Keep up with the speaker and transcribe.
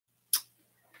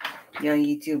Yo,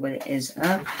 YouTube, what is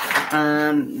up?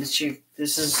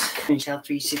 This is Michelle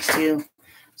 362.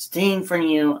 Sitting in front of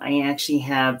you, I actually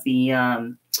have the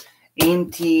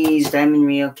AMT's Diamond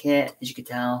Rio kit, as you can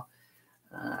tell.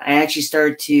 I actually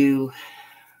started to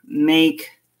make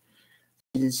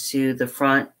this to the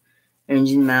front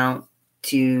engine mount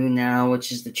to now,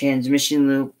 which is the transmission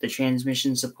loop, the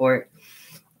transmission support.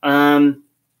 So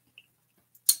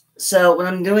what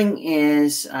I'm doing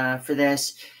is, for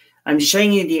this, I'm just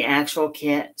showing you the actual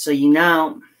kit, so you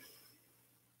know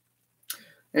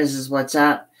this is what's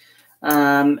up.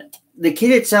 The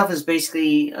kit itself is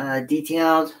basically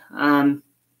detailed. Other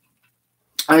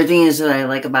thing is that I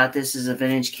like about this is a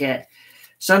vintage kit.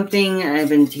 Something I've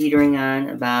been teetering on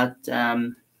about,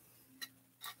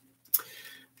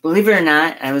 believe it or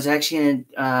not, I was actually going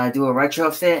to do a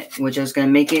retrofit, which I was going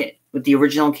to make it with the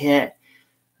original kit.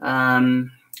 Of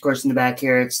course, in the back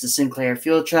here, it's the Sinclair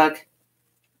fuel truck.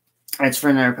 That's for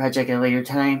another project at a later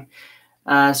time.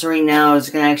 So right now, I was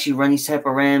going to actually run these type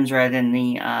of rims rather than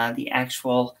the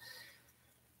actual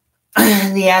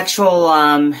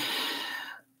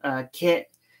kit,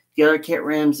 the other kit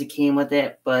rims that came with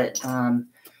it. But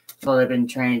that's all I've been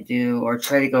trying to do, or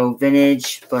try to go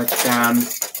vintage. But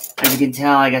as you can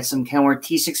tell, I got some Kenworth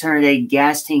T600A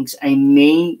gas tanks I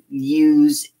may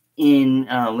use in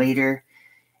later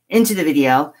into the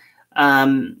video.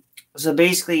 So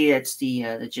basically, that's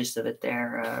the gist of it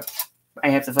there. I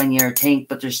have to find the other tank,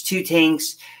 but there's two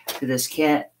tanks to this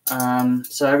kit.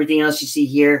 So everything else you see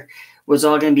here was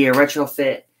all going to be a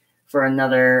retrofit for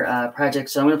another project.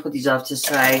 So I'm going to put these off to the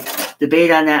side,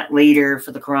 debate on that later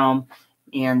for the chrome,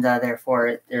 and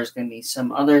therefore there's going to be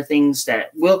some other things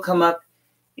that will come up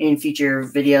in future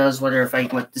videos, whether if I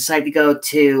decide to go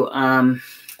to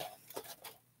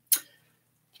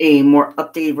a more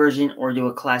updated version or do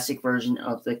a classic version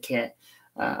of the kit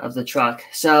of the truck.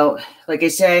 So like I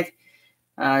said,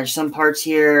 there's some parts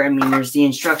here. I mean, there's the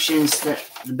instructions to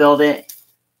build it,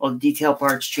 all the detail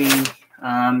parts tree.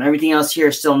 Everything else here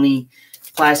is still in the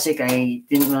plastic. I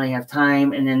didn't really have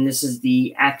time. And then this is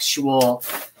the actual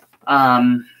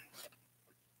the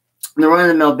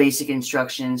run-of-the-mill basic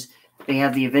instructions. They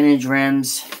have the vintage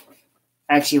rims,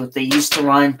 actually what they used to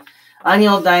run on the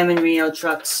old Diamond Rio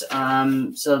trucks.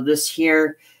 So this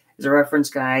here is a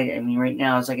reference guide. I mean, right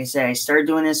now, it's like I said, I started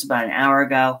doing this about an hour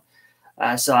ago.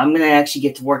 So I'm going to actually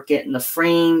get to work getting the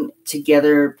frame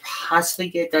together, possibly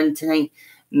get done tonight,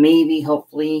 maybe,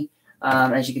 hopefully.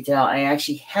 As you can tell, I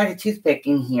actually had a toothpick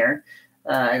in here.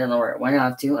 I don't know where it went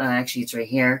off to. Actually, it's right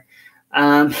here.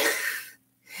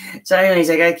 So anyways,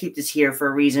 I got to keep this here for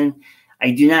a reason. I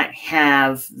do not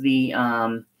have the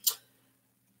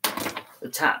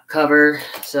top cover,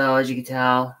 so as you can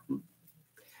tell,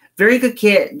 very good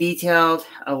kit, detailed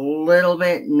a little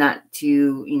bit, not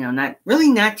too, not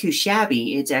too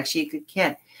shabby. It's actually a good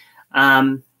kit.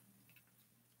 So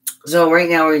right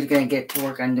now we're going to get to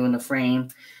work on doing the frame.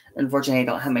 Unfortunately, I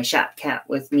don't have my shop cat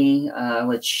with me,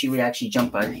 which she would actually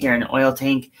jump on here in the oil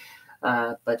tank,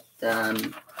 but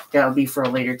that will be for a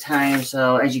later time.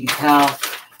 So as you can tell,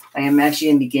 I am actually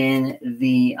going to begin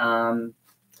the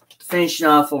finishing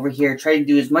off over here. Try to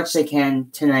do as much as I can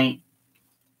tonight.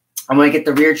 I'm going to get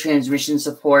the rear transmission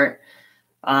support.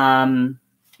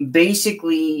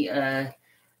 Basically,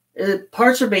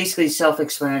 parts are basically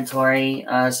self-explanatory.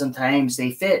 Sometimes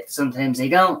they fit, sometimes they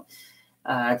don't.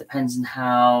 It depends on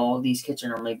how these kits are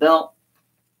normally built.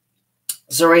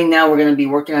 So right now we're going to be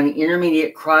working on the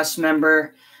intermediate cross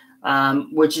member,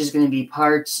 which is going to be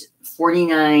parts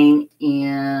 49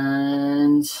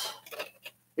 and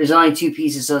there's only two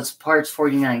pieces, so it's parts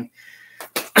 49.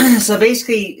 So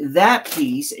basically, that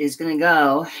piece is going to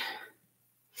go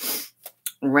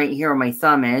right here where my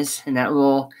thumb is, and that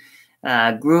little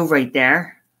groove right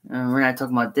there. We're not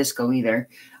talking about disco either.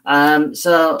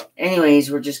 So anyways,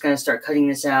 we're just going to start cutting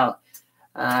this out.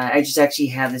 I just actually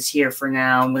have this here for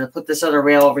now. I'm going to put this other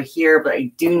rail over here, but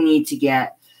I do need to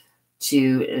get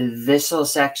to this little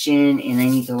section, and I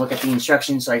need to look at the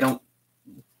instructions so I don't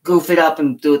goof it up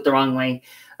and do it the wrong way.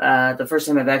 The first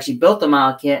time I've actually built the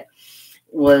model kit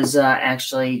was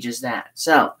actually just that.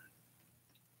 So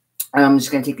I'm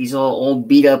just going to take these old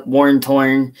beat up, worn,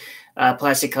 torn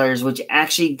plastic cutters, which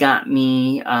actually got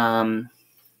me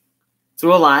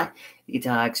through a lot. You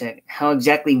can tell how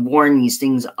exactly worn these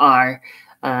things are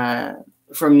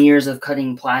from years of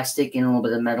cutting plastic and a little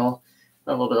bit of metal,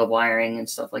 a little bit of wiring and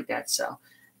stuff like that. So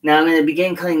now I'm going to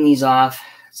begin cutting these off.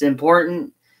 It's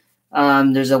important.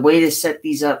 There's a way to set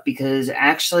these up because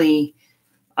actually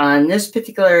on this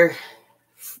particular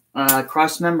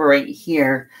cross member right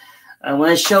here, I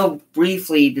want to show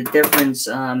briefly the difference.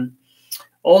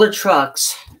 Older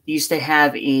trucks, used to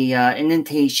have a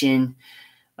indentation,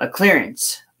 a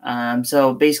clearance.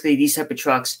 So basically, these type of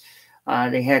trucks,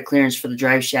 they had clearance for the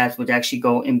drive shaft would actually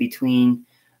go in between.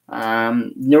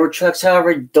 Newer trucks,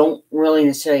 however, don't really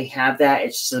necessarily have that.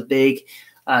 It's just a big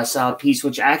solid piece,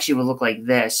 which actually would look like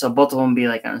this. So both of them would be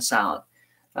like on a solid.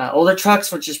 Older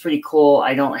trucks, which is pretty cool.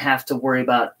 I don't have to worry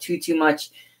about too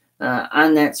much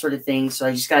on that sort of thing. So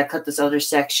I just got to cut this other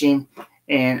section,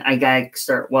 and I got to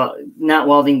start, not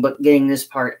welding, but getting this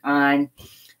part on.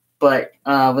 But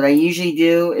what I usually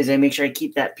do is I make sure I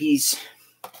keep that piece.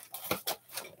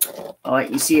 I'll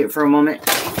let you see it for a moment.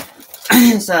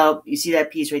 So you see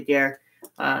that piece right there.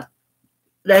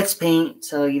 That's paint,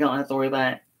 so you don't have to worry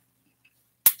about it.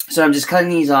 So I'm just cutting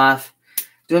these off,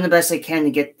 doing the best I can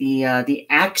to get the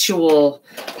actual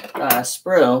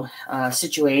sprue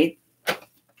situated.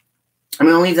 I'm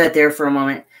going to leave that there for a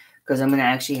moment because I'm going to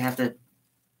actually have to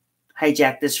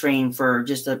hijack this frame for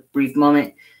just a brief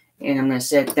moment, and I'm going to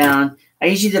set it down. I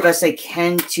usually do the best I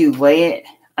can to lay it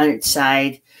on its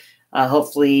side.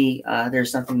 Hopefully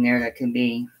there's nothing there that can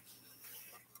be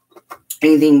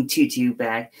anything too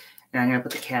bad. And I'm going to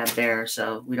put the cab there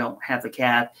so we don't have the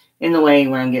cab in the way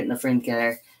when I'm getting the frame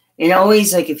together. And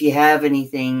always, like, if you have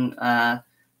anything,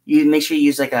 you make sure you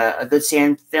use like a good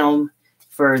sand film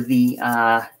for the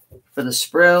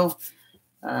sprue.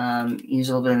 Use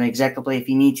a little bit of an X-Acto blade if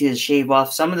you need to shave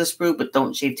off some of the sprue, but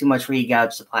don't shave too much where you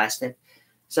gouge the plastic.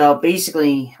 So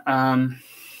basically, I've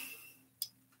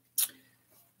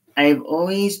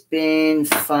always been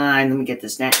fine. Let me get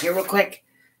this gnat here real quick.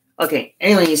 Okay,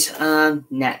 anyways,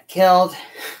 gnat killed.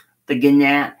 The good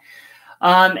gnat.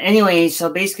 Anyways,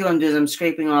 so basically what I'm doing is I'm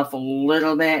scraping off a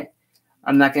little bit.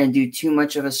 I'm not going to do too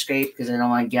much of a scrape because I don't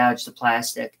want to gouge the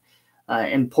plastic.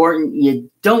 Important,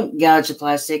 you don't gouge the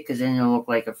plastic because then it'll look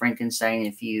like a Frankenstein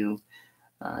if you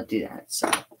do that. So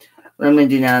what I'm going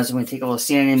to do now is I'm going to take a little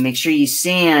sand and make sure you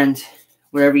sand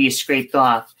wherever you scraped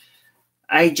off.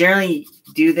 I generally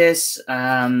do this.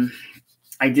 I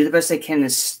do the best I can to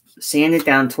sand it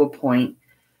down to a point.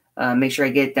 Make sure I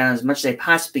get it down as much as I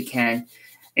possibly can.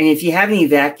 And if you have any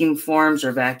vacuum forms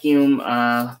or vacuum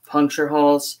puncture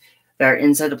holes that are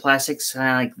inside the plastics, kind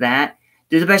of like that,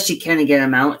 do the best you can to get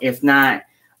them out. If not,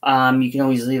 you can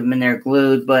always leave them in there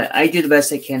glued. But I do the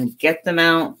best I can to get them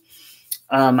out.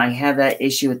 I have that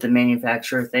issue with the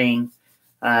manufacturer thing.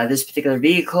 This particular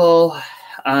vehicle,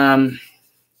 been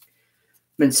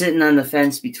sitting on the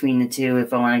fence between the two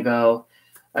if I want to go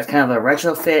kind of a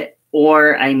retrofit,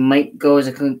 or I might go as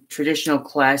a traditional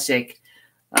classic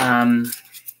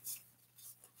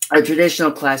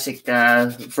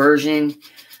version.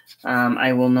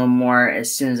 I will know more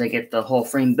as soon as I get the whole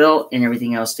frame built and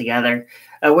everything else together.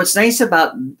 What's nice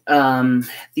about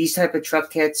these type of truck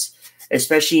kits,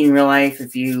 especially in real life,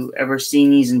 if you ever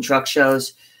seen these in truck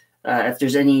shows, if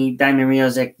there's any Diamond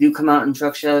Rios that do come out in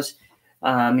truck shows,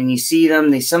 and you see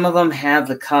them, some of them have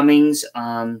the Cummins.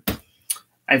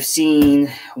 I've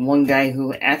seen one guy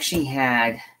who actually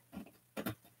had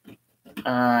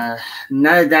not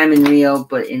a Diamond Rio,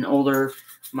 but an older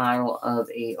model of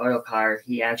a auto car.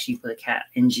 He actually put a cat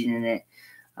engine in it.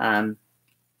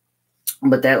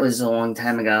 But that was a long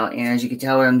time ago. And as you can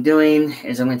tell, what I'm doing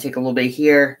is I'm going to take a little bit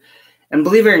here. And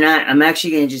believe it or not, I'm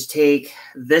actually going to just take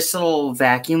this little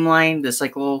vacuum line, this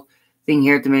like little thing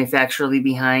here at the manufacturer, leave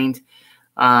behind.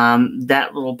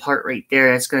 That little part right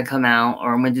there, that's going to come out,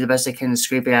 or I'm going to do the best I can to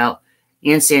scrape it out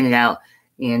and sand it out,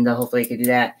 and hopefully I can do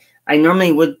that. I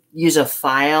normally would use a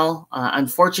file.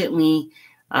 Unfortunately,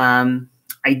 I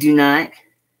do not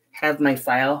have my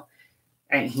file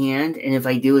at hand, and if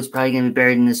I do, it's probably going to be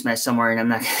buried in this mess somewhere, and I'm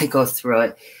not going to go through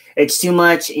it. It's too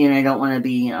much, and I don't want to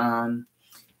be,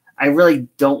 I really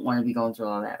don't want to be going through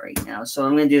all that right now. So what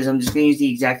I'm going to do is I'm just going to use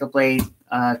the X-Acto blade,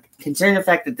 considering the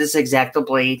fact that this X-Acto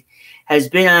blade has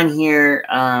been on here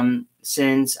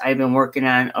since I've been working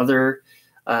on other,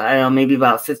 I don't know, maybe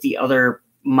about 50 other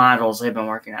models I've been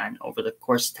working on over the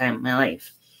course of time of my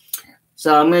life.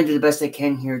 So I'm going to do the best I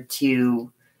can here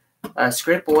to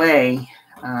scrape away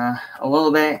a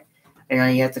little bit. I know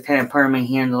you have to kind of part my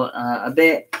handle a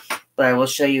bit, but I will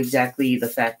show you exactly the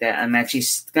fact that I'm actually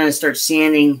going to start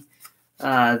sanding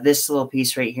this little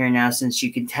piece right here now, since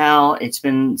you can tell it's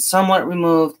been somewhat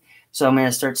removed. So I'm going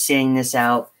to start sanding this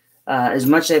out as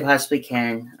much as I possibly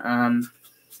can.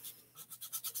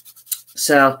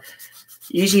 So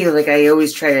usually, like, I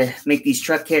always try to make these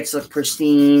truck kits look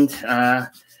pristine.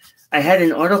 I had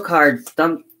an Autocar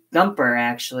dumper,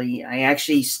 actually. I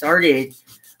actually started,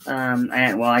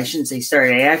 well, I shouldn't say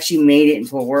started. I actually made it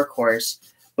into a workhorse,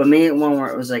 but made it one where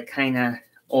it was like kind of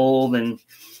old and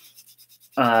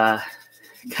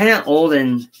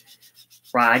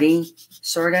roddy,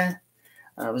 sort of.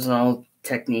 It was an old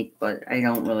technique, but I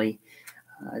don't really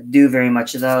do very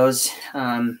much of those.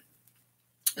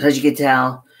 As you can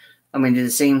tell, I'm going to do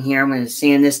the same here. I'm going to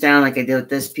sand this down like I did with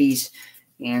this piece,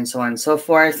 and so on and so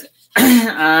forth.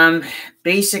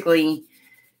 Basically,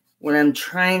 what I'm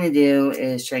trying to do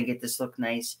is try to get this look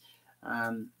nice.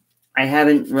 I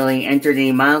haven't really entered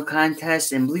any model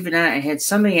contests, and believe it or not, I had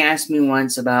somebody ask me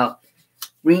once about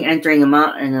re-entering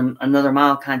another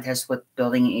model contest with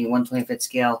building a 1/25th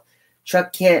scale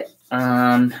truck kit.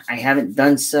 I haven't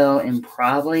done so in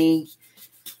probably,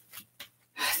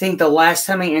 I think the last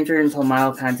time I entered into a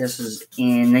model contest was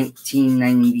in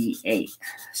 1998.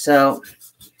 So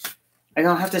I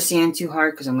don't have to sand too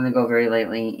hard because I'm going to go very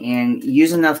lightly and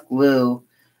use enough glue.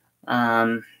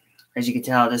 As you can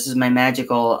tell, this is my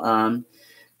magical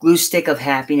glue stick of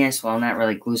happiness. Well, not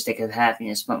really glue stick of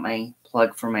happiness, but my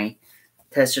plug for my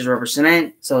Testors rubber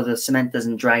cement, so the cement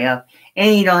doesn't dry up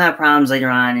and you don't have problems later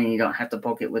on, and you don't have to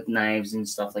poke it with knives and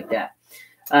stuff like that.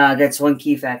 That's one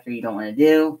key factor you don't want to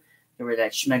do. Get rid of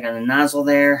that schmeg on the nozzle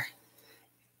there.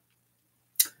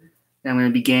 Then I'm going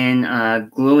to begin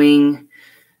gluing.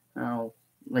 I'll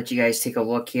let you guys take a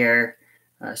look here,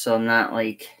 so I'm not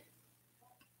like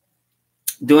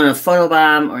doing a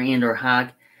photobomb or hog.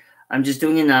 I'm just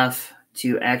doing enough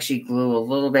to actually glue a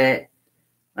little bit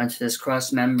onto this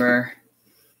cross member,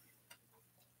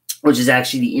 which is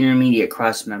actually the intermediate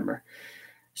cross member.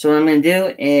 So what I'm going to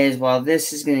do is, while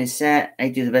this is going to set, I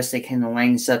do the best I can to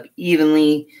line this up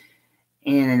evenly,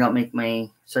 and I don't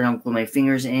glue my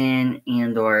fingers in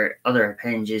and or other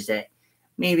appendages that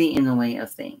may be in the way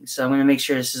of things. So I'm going to make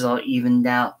sure this is all evened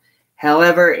out.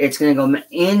 However, it's going to go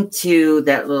into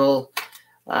that little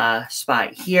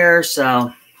spot here.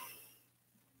 So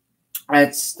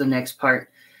that's the next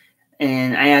part.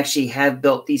 And I actually have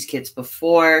built these kits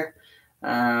before.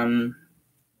 And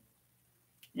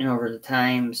over the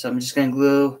time, so I'm just going to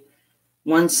glue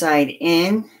one side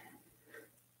in,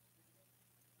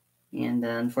 and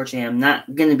unfortunately I'm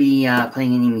not going to be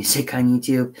playing any music on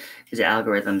YouTube because the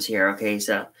algorithms here. Okay,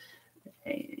 so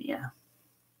yeah,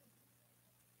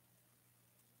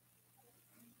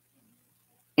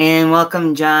 and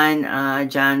welcome John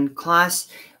Kloss,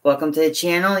 welcome to the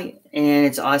channel, and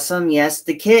it's awesome. Yes,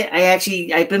 the kit,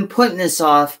 I've been putting this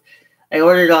off. I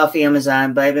ordered it off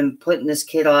Amazon, but I've been putting this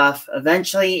kit off.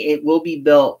 Eventually, it will be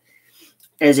built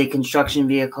as a construction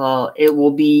vehicle. It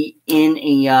will be in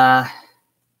a,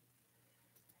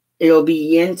 it'll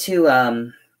be into,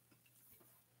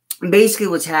 basically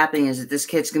what's happening is that this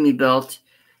kit's going to be built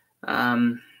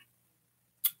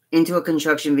into a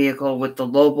construction vehicle with the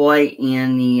lowboy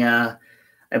and the,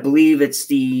 I believe it's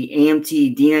the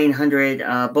AMT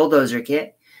D900 bulldozer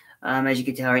kit. As you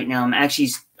can tell right now, I'm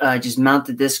actually just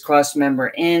mounted this cross member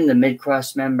in, the mid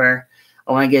cross member.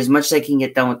 I want to get as much as I can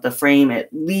get done with the frame, at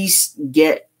least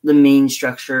get the main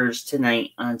structures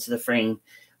tonight onto the frame.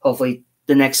 Hopefully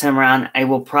the next time around, I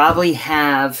will probably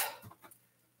have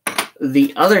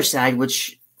the other side,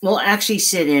 which will actually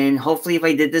sit in. Hopefully if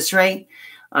I did this right,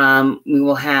 we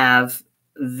will have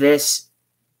this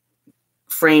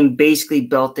frame basically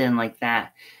built in like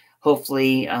that.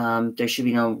 Hopefully, there should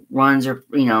be no runs or,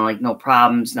 like no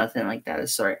problems, nothing like that of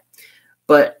sort.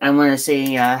 But I want to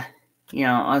say,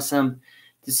 awesome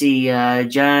to see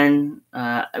John.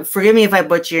 Forgive me if I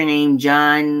butcher your name,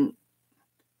 John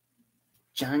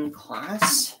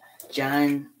Kloss?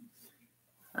 John.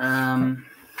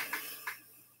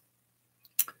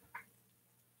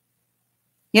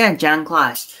 Yeah, John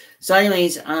Kloss. So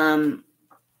anyways, I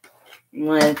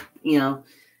want to,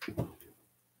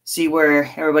 see where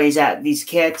everybody's at these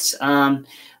kits. Let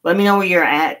me know where you're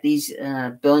at these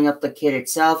building up the kit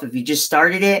itself. If you just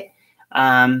started it,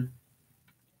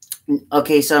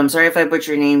 okay. So I'm sorry if I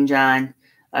butchered your name, John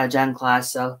Kloss.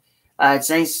 So it's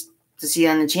nice to see you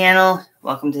on the channel.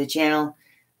 Welcome to the channel.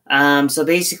 So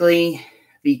basically,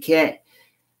 the kit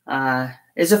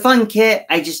is a fun kit.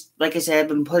 Like I said, I've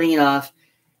been putting it off.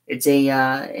 It's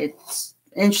it's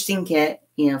an interesting kit.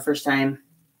 First time.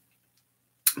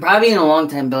 Probably in a long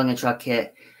time building a truck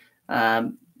kit.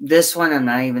 This one, I'm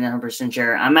not even 100%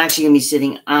 sure. I'm actually going to be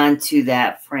sitting onto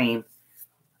that frame.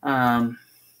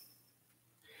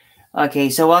 Okay,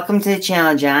 so welcome to the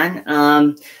channel,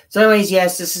 John. So anyways,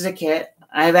 yes, this is a kit.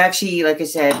 I've actually, like I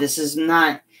said, this is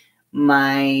not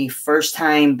my first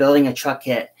time building a truck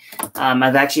kit.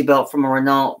 I've actually built from a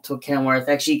Renault to a Kenworth.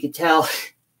 Actually, you could tell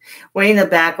way in the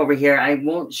back over here. I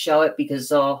won't show it because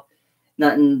it's all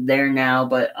nothing there now,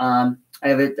 but I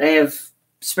have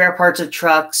spare parts of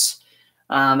trucks.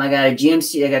 I got a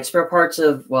GMC. I got spare parts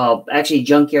of, well, actually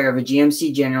junkyard of a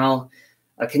GMC General,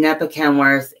 a Canepa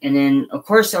Kenworth, and then of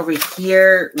course over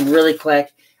here, really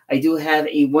quick, I do have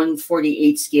a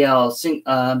 1/48 scale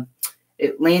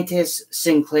Atlantis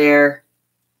Sinclair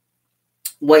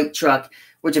white truck,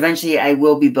 which eventually I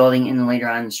will be building in later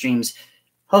on in streams.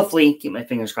 Hopefully, keep my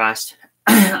fingers crossed.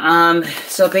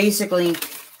 So basically,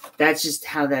 that's just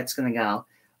how that's going to go.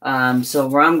 So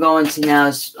where I'm going to now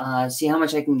is see how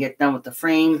much I can get done with the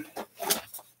frame.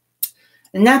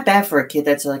 And not bad for a kit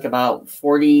that's like about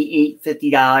 $48,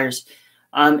 $50.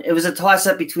 It was a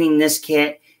toss-up between this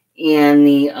kit and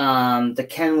the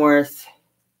Kenworth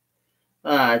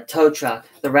tow truck,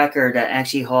 the wrecker that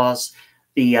actually hauls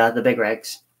the big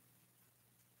rigs.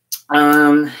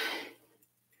 Not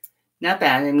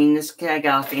bad. I mean, this kit I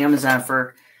got off Amazon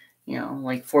for,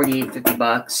 like $48,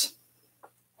 $50.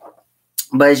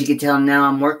 But as you can tell now,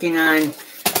 I'm working on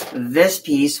this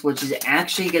piece, which is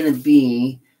actually going to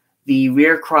be the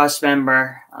rear cross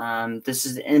member. This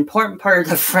is an important part of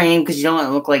the frame because you don't want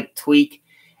to look like tweak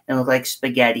and look like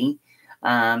spaghetti. But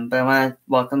I want to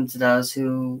welcome to those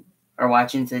who are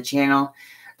watching to the channel.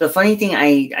 The funny thing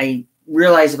I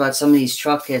realized about some of these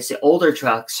truck kits, the older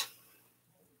trucks.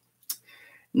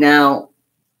 Now,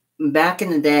 back in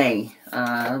the day,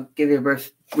 I'll give you a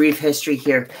brief history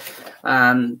here.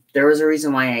 There was a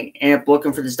reason why I ended up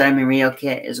looking for this Diamond Rio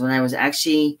kit is when I was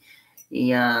actually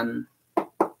an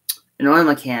oil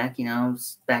mechanic.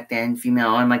 Back then,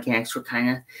 female oil mechanics were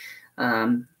kind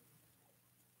of,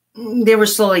 they were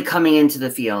slowly coming into the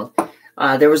field.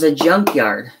 There was a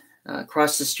junkyard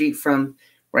across the street from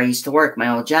where I used to work, my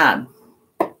old job.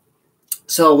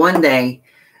 So one day,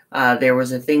 there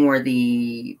was a thing where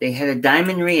they had a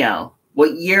Diamond Rio.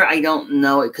 What year, I don't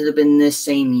know. It could have been this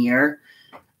same year.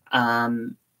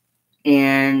 And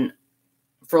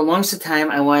for a long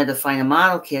time, I wanted to find a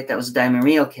model kit that was a Diamond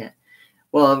Rio kit.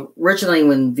 Well, originally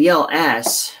when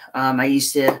VLS, I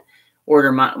used to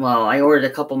order, I ordered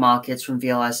a couple model kits from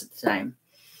VLS at the time.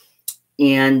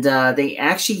 And they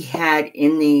actually had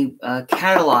in the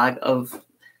catalog of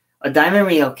a Diamond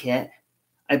Rio kit.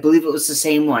 I believe it was the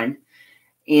same one.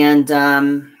 And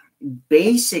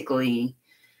basically,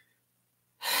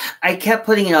 I kept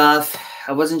putting it off.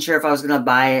 I wasn't sure if I was going to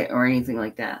buy it or anything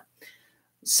like that.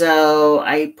 So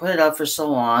I put it off for so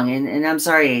long, and I'm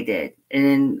sorry I did. And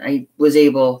then I was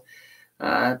able,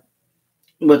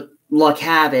 with luck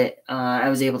have it, I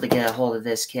was able to get a hold of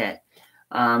this kit.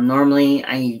 Normally,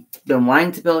 I've been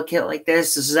wanting to build a kit like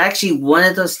this. This is actually one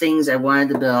of those things I wanted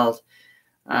to build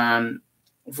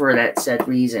for that said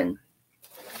reason.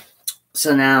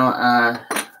 So now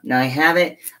I have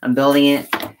it. I'm building it.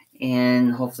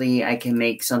 And hopefully I can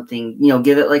make something,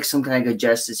 give it like some kind of good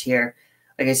justice here.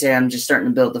 Like I said, I'm just starting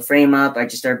to build the frame up. I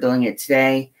just started building it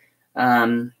today.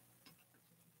 So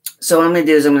what I'm going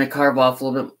to do is I'm going to carve off a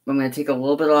little bit. I'm going to take a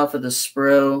little bit off of the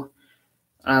sprue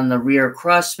on the rear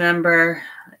cross member.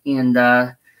 And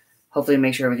hopefully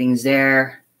make sure everything's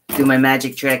there. Do my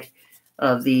magic trick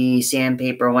of the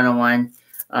sandpaper 101.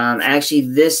 Actually,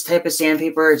 this type of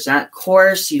sandpaper, it's not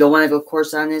coarse. You don't want to go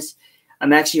coarse on this.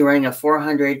 I'm actually running a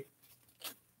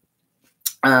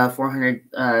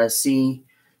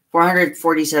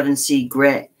 447C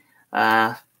grit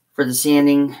for the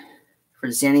sanding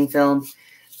film.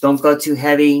 Don't go too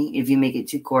heavy. If you make it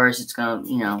too coarse, it's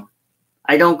gonna,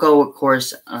 I don't go with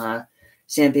coarse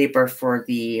sandpaper for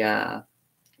the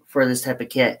for this type of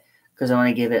kit because I want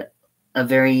to give it a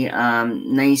very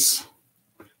nice,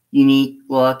 unique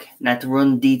look, not to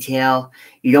ruin detail.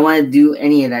 You don't want to do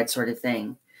any of that sort of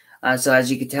thing. So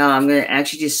as you can tell, I'm going to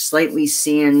actually just slightly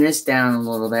sand this down a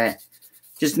little bit.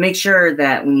 Just make sure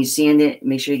that when you sand it,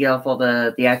 make sure you get off all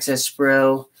the excess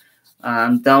sprue.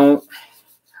 Don't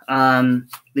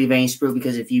leave any sprue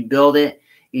because if you build it,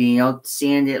 you don't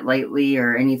sand it lightly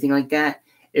or anything like that,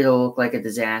 it'll look like a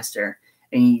disaster.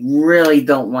 And you really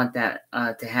don't want that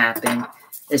to happen,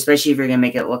 especially if you're going to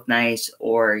make it look nice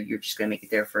or you're just going to make it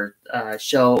there for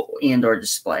show and or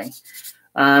display.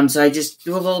 So I just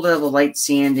do a little bit of a light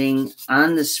sanding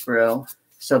on the sprue.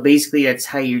 So basically that's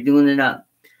how you're doing it up.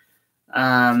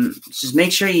 Just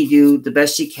make sure you do the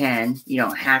best you can. You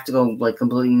don't have to go like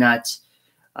completely nuts.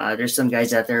 There's some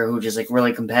guys out there who are just like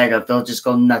really competitive. They'll just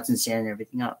go nuts and sand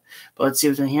everything up. But let's see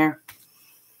what's in here.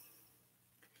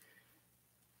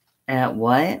 At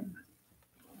what?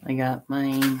 I got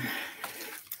mine.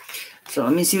 So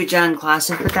let me see what John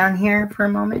Clausen put down here for a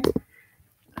moment.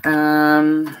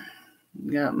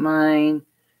 Got mine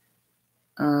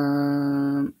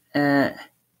at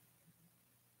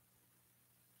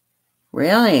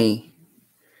really?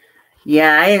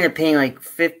 Yeah, I ended up paying like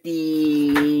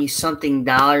 $50-something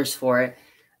for it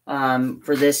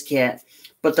for this kit.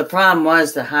 But the problem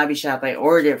was the hobby shop I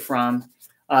ordered it from,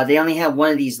 they only had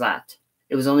one of these left.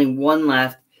 It was only one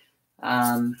left.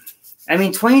 I I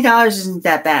mean, $20 isn't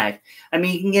that bad. I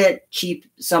mean, you can get it cheap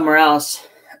somewhere else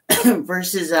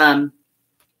versus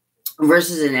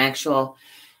versus an actual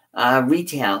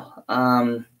retail.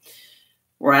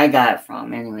 Where I got it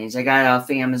from, anyways. I got it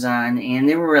off Amazon, and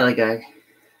they were really good.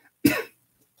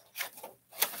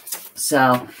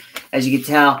 So, as you can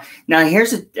tell, now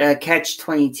here's a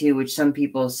catch-22, which some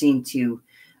people seem to.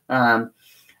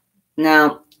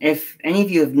 Now, if any of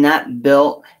you have not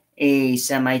built a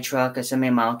semi-truck, a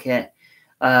semi-mile kit,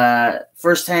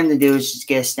 first time to do is just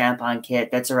get a Snap-on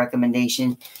kit. That's a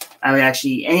recommendation. I would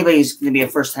actually, anybody who's going to be a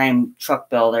first-time truck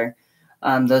builder,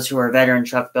 those who are veteran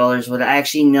truck builders would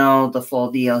actually know the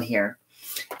full deal here.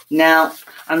 Now,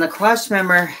 on the cross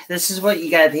member, this is what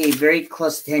you got to pay very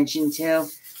close attention to.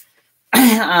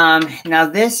 Now,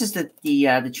 this is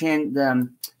the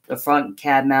front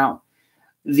cab mount.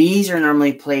 These are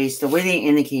normally placed, the way they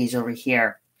indicate is over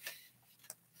here.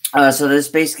 So this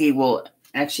basically will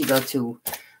actually go to,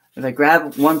 if I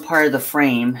grab one part of the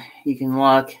frame, you can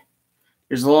look,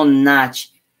 there's a little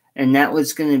notch, and that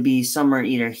was going to be somewhere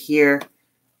either here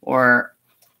or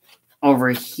over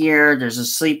here. There's a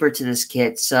sleeper to this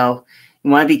kit, so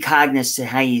you want to be cognizant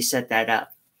of how you set that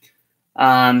up.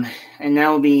 And that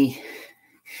will be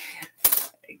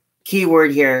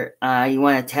keyword here. You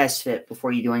want to test fit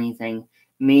before you do anything.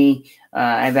 Me,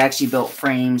 I've actually built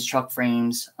frames, truck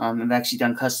frames. I've actually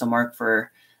done custom work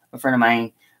for a friend of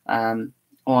mine a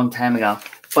long time ago.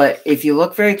 But if you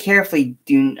look very carefully,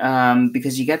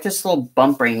 because you got this little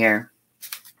bump right here.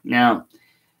 Now,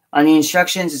 on the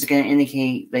instructions, it's going to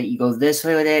indicate that you go this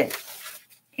way with it,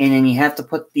 and then you have to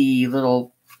put the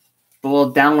little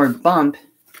downward bump,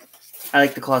 I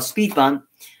like to call a speed bump,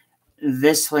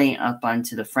 this way up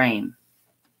onto the frame.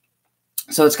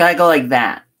 So it's got to go like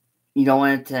that. You don't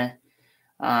want it to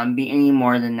be any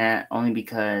more than that, only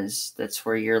because that's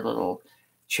where your little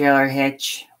trailer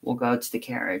hitch will go to the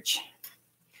carriage.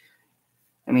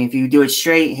 I mean, if you do it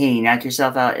straight, hey, knock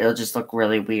yourself out, it'll just look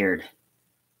really weird.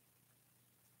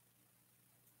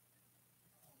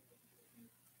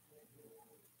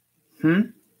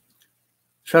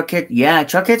 Truck kit, yeah,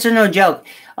 truck kits are no joke.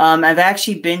 I've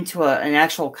actually been to an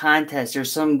actual contest.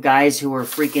 There's some guys who were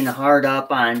freaking hard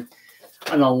up on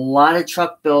a lot of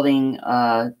truck building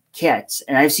kits,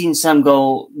 and I've seen some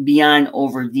go beyond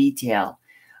over detail.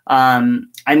 I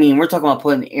mean, we're talking about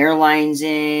putting airlines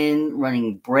in,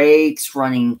 running brakes, I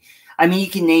mean, you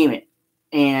can name it,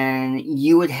 and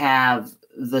you would have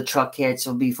the truck kits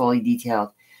will be fully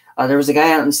detailed. There was a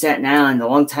guy out in Staten Island a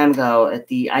long time ago at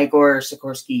the Igor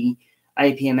Sikorsky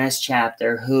IPMS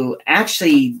chapter who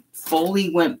actually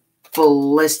fully went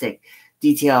ballistic,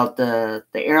 detailed the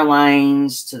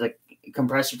airlines to the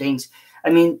compressor tanks.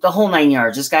 I mean, the whole 9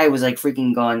 yards. This guy was like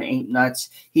freaking going ain't nuts.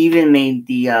 He even made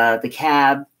the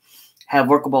cab have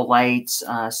workable lights,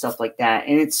 stuff like that.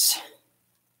 And it's,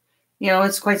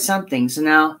 it's quite something. So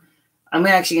now I'm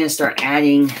actually going to start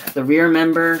adding the rear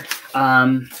member.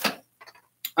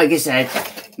 Like I said,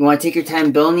 you want to take your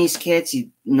time building these kits.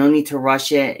 No need to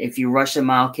rush it. If you rush a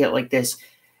mile kit like this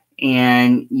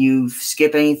and you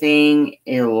skip anything,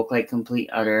 it'll look like complete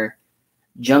utter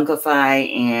junkify,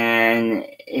 and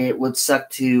it would suck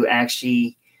to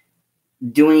actually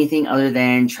do anything other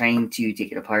than trying to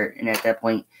take it apart. And at that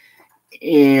point,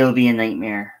 it'll be a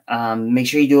nightmare. Make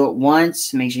sure you do it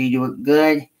once. Make sure you do it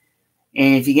good.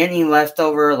 And if you get any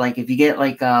leftover, like if you get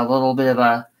like a little bit of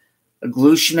a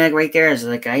glue schmeg right there, as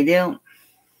like I do,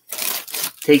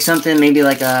 take something, maybe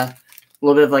like a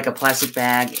little bit of like a plastic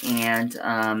bag, and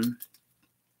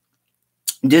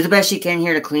do the best you can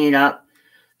here to clean it up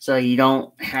so you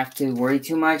don't have to worry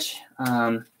too much.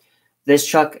 This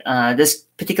truck, this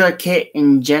particular kit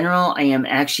in general, I am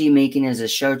actually making as a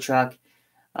show truck.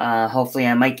 Hopefully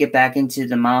I might get back into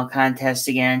the mile contest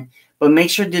again, but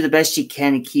make sure to do the best you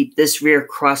can to keep this rear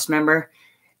cross member.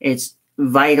 It's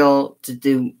vital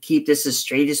to keep this as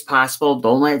straight as possible.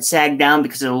 Don't let it sag down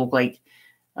because it'll look like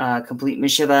complete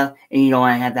mishiva, and you don't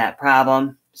want to have that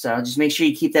problem. So just make sure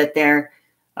you keep that there.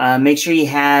 Make sure you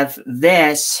have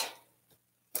this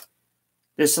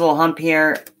little hump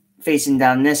here facing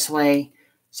down this way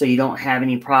so you don't have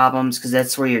any problems, because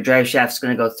that's where your drive shaft is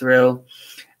going to go through.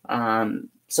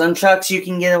 Some trucks you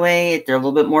can get away. They're a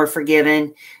little bit more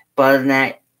forgiving, but other than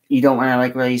that, you don't want to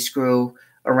like really screw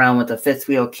around with a fifth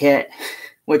wheel kit,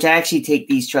 which I actually take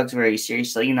these trucks very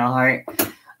seriously, Heart.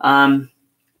 And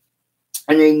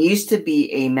there used to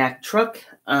be a Mack truck,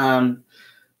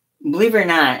 believe it or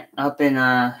not, up in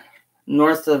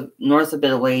north of a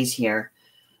bit of ways here.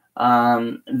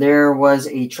 There was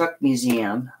a truck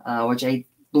museum, which I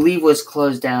believe was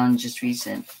closed down just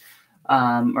recent,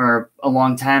 or a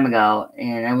long time ago,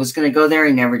 and I was going to go there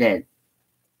and never did.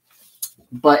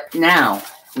 But now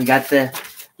we got the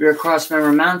rear cross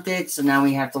member mounted, so now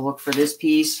we have to look for this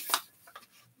piece.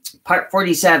 Part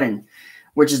 47,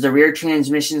 which is the rear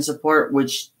transmission support,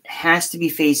 which has to be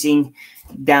facing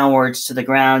downwards to the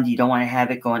ground. You don't want to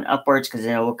have it going upwards because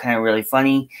it'll look kind of really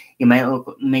funny. You might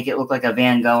make it look like a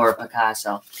Van Gogh or a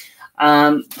Picasso.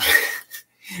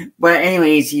 But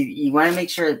anyways, you want to make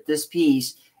sure that this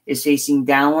piece is facing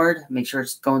downward. Make sure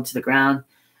it's going to the ground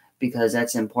because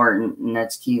that's important and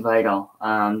that's key vital.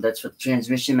 That's for the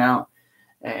transmission mount.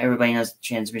 Everybody knows the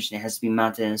transmission has to be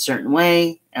mounted in a certain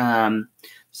way. Some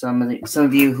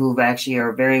of you who actually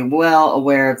are very well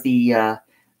aware of the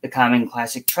common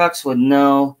classic trucks would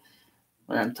know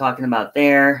what I'm talking about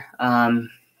there.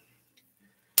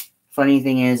 Funny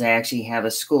thing is, I actually have a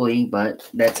Schoolie, but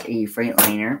that's a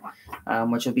Freightliner,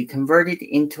 which will be converted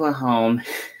into a home,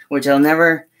 which I'll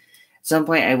never, at some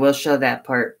point I will show that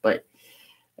part, but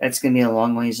that's going to be a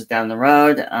long ways down the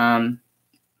road. I'm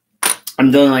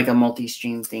doing like a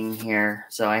multi-stream thing here.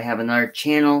 So I have another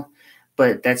channel,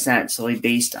 but that's not solely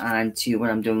based on to what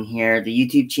I'm doing here. The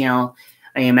YouTube channel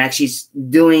I am actually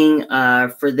doing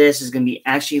for this is going to be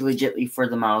actually legitly for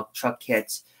the model truck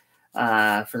kits.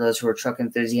 For those who are truck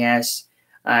enthusiasts.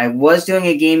 I was doing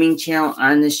a gaming channel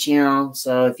on this channel,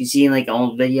 so if you see like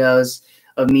old videos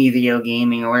of me video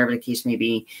gaming or whatever the case may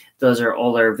be, those are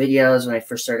older videos when I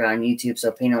first started on YouTube,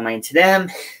 so pay no mind to them.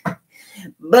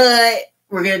 But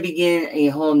we're going to begin a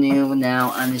whole new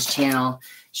now on this channel,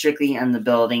 strictly on the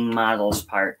building models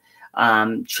part,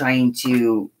 trying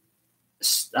to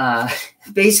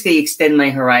basically extend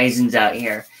my horizons out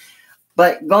here.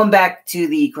 But going back to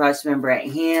the cross member at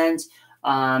hand,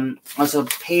 also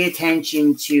pay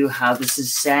attention to how this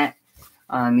is set.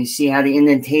 You see how the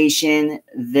indentation,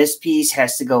 this piece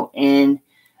has to go in,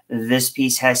 this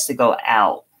piece has to go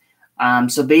out.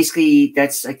 So basically,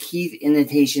 that's a key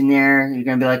indentation there. You're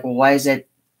going to be like, well, why does that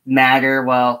matter?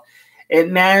 Well, it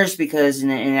matters because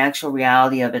in actual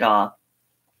reality of it all,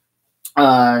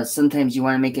 sometimes you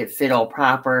want to make it fit all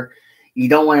proper. You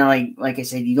don't want to, like I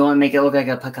said, you don't want to make it look like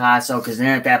a Picasso because then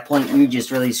at that point, you just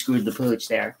really screwed the pooch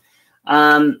there.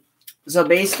 So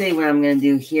basically what I'm going to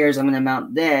do here is I'm going to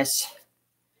mount this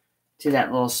to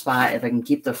that little spot if I can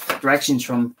keep the directions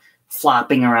from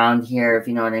flopping around here, if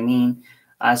you know what I mean.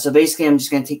 So basically, I'm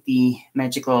just going to take the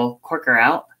magical corker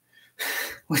out,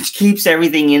 which keeps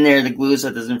everything in there, the glue, so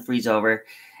it doesn't freeze over.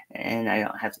 And I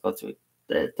don't have to go through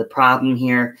the problem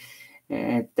here.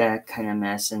 That kind of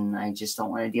mess, and I just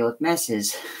don't want to deal with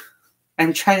messes.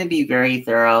 I'm trying to be very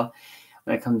thorough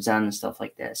when it comes down to stuff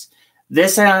like this.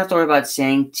 This I don't have to worry about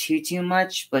saying too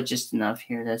much, but just enough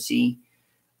here to see.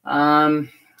 So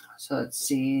let's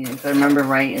see if I remember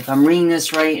right. If I'm reading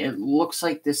this right, it looks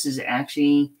like this is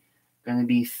actually going to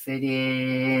be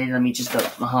fitted. Let me just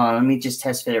let me just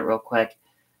test fit it real quick.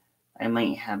 I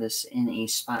might have this in a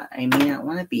spot I may not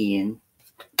want to be in.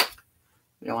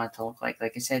 We don't want it to look like I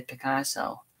said,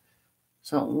 Picasso.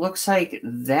 So it looks like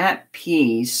that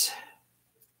piece,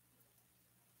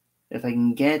 if I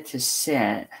can get it to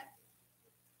set.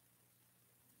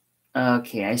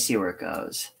 Okay, I see where it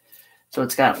goes. So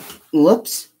it's got,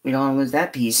 whoops, we don't want to lose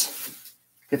that piece.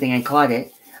 Good thing I caught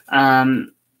it.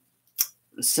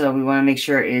 So we want to make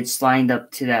sure it's lined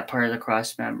up to that part of the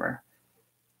cross member.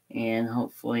 And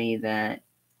hopefully that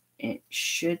it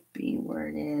should be where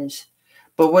it is.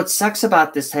 But what sucks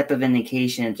about this type of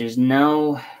indication, there's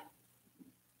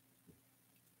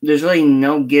really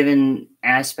no given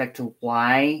aspect to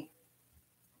why,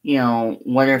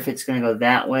 whether if it's going to go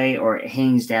that way or it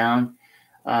hangs down.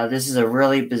 This is a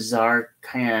really bizarre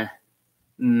kind of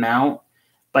mount,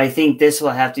 but I think this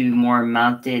will have to be more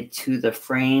mounted to the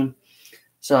frame.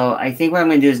 So I think what I'm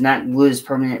going to do is not glue this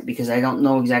permanent because I don't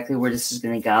know exactly where this is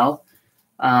going to go.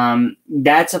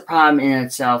 That's a problem in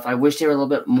itself. I wish they were a little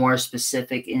bit more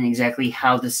specific in exactly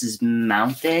how this is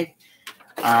mounted.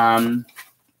 So I'm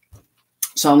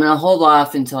going to hold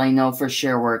off until I know for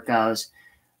sure where it goes.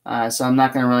 So I'm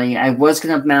not going to really, I was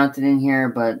going to mount it in here,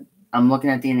 but I'm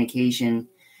looking at the indication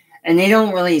and they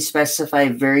don't really specify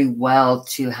very well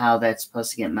to how that's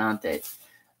supposed to get mounted,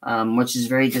 which is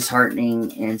very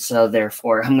disheartening. And so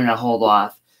therefore I'm going to hold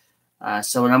off.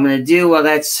 So what I'm going to do while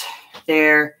that's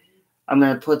there, I'm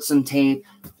going to put some tape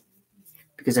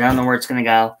because I don't know where it's going to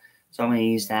go. So I'm going to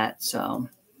use that. So,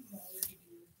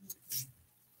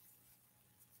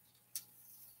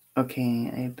 okay,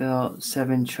 I built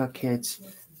 7 truck kits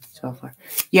so far.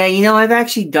 Yeah, I've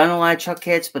actually done a lot of truck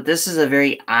kits, but this is a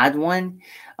very odd one.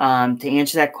 To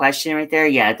answer that question right there,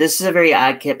 yeah, this is a very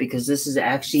odd kit because this is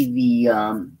actually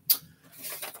the,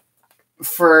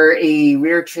 for a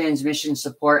rear transmission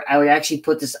support, I would actually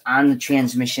put this on the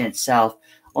transmission itself,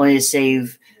 only to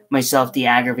save myself the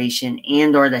aggravation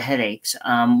and or the headaches,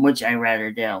 which I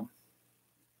rather do.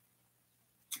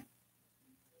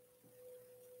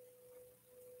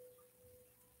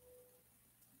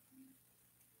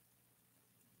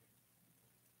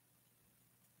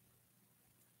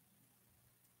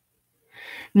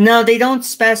 No, they don't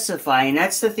specify, and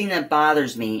that's the thing that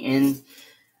bothers me. And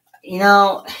you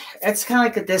know, it's kind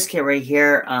of like this kit right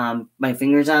here. My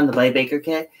fingers on the Blade Baker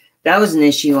kit. That was an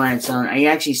issue on its own. I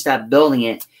actually stopped building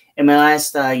it in my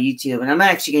last YouTube, and I'm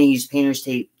actually going to use painter's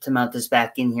tape to mount this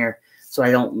back in here so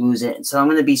I don't lose it. So I'm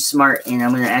going to be smart, and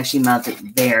I'm going to actually mount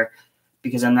it there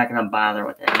because I'm not going to bother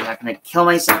with it. I'm not going to kill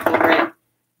myself over it,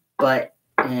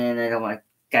 and I don't want to.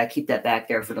 Got to keep that back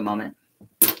there for the moment.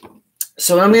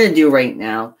 So what I'm going to do right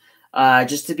now,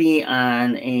 just to be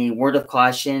on a word of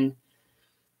caution,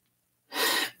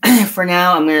 for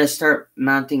now, I'm going to start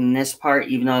mounting this part,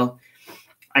 even though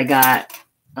I got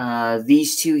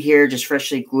these two here just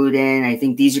freshly glued in. I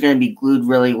think these are going to be glued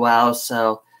really well,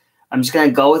 so I'm just going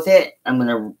to go with it. I'm going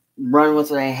to run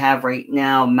with what I have right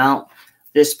now, mount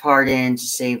this part in to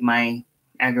save my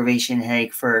aggravation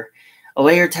headache for a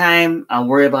later time. I'll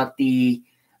worry about the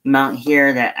mount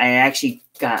here that I actually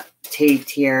got taped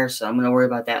here, so I'm going to worry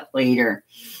about that later.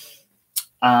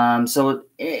 So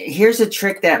here's a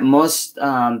trick that most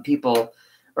people,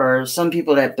 or some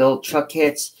people that build truck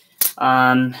kits,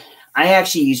 I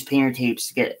actually use painter tapes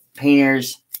to get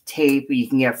painter's tape. You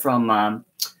can get from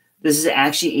this is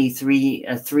actually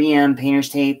a 3M painter's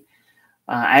tape.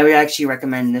 I would actually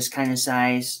recommend this kind of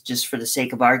size just for the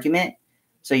sake of argument,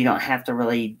 so you don't have to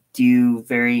really do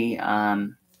very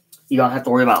you don't have to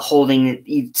worry about holding it.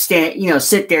 You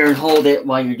sit there and hold it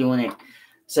while you're doing it.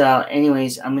 So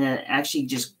anyways, I'm going to actually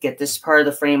just get this part of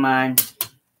the frame on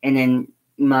and then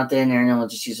mount it in there, and then we'll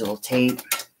just use a little tape.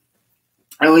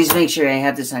 I always make sure I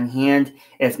have this on hand.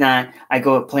 If not, I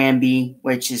go with plan B,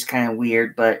 which is kind of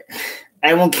weird, but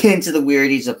I won't get into the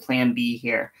weirdies of plan B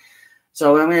here.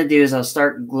 So what I'm going to do is I'll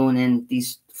start gluing in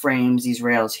these frames, these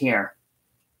rails here.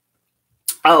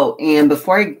 Oh, and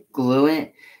before I glue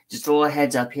it, just a little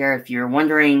heads up here. If you're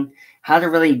wondering how to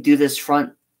really do this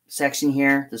front section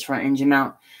here, this front engine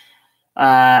mount,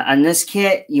 on this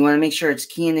kit, you want to make sure it's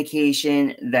key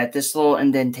indication that this little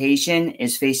indentation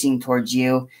is facing towards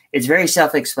you. It's very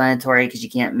self-explanatory because you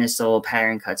can't miss the little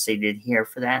pattern cuts they did here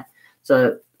for that.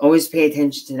 So always pay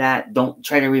attention to that. Don't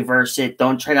try to reverse it.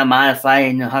 Don't try to modify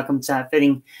it. How come it's not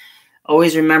fitting?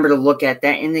 Always remember to look at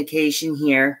that indication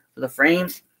here for the frame.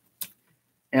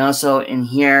 And also in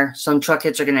here, some truck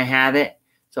kits are going to have it.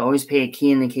 So always pay a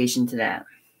key indication to that.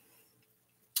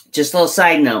 Just a little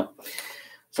side note.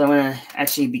 So I'm going to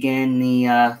actually begin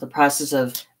the process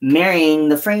of marrying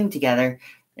the frame together.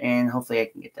 And hopefully I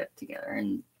can get that together.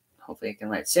 And hopefully I can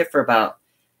let it sit for about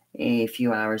a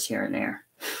few hours here and there.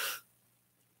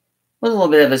 With a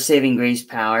little bit of a saving grace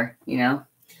power, you know.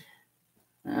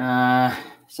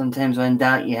 Sometimes when in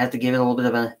doubt, you have to give it a little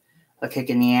bit of a kick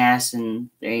in the ass. And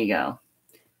there you go.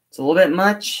 It's a little bit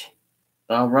much,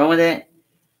 but I'll run with it.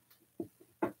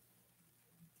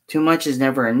 Too much is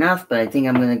never enough, but I think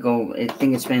I'm going to go. I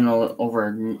think it's been a little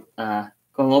over, going a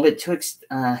little bit too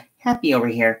happy over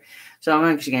here. So I'm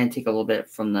actually going to take a little bit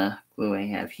from the glue I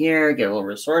have here, get a little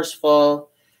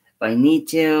resourceful if I need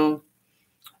to.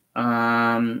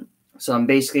 So I'm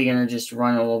basically going to just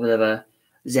run a little bit of a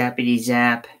zappity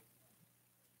zap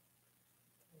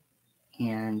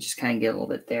and just kind of get a little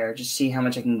bit there. Just see how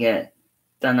much I can get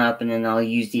done up, and then I'll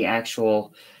use the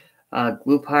actual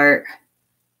glue part.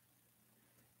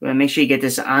 You want to make sure you get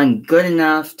this on good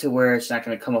enough to where it's not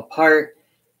going to come apart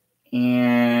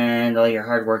and all your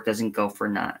hard work doesn't go for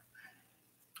naught.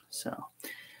 So,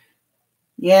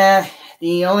 yeah,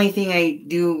 the only thing I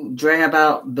do dread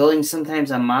about building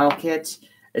sometimes on model kits,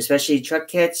 especially truck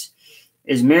kits,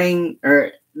 is marrying,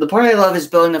 or the part I love is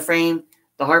building the frame.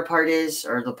 The hard part is,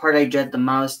 or the part I dread the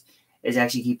most, is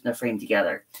actually keeping the frame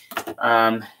together.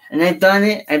 And I've done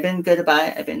it. I've been good about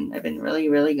it. I've been really,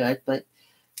 really good. But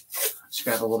let's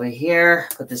grab a little bit here,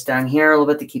 put this down here a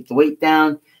little bit to keep the weight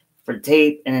down for the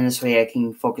tape, and then this way I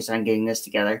can focus on getting this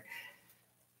together.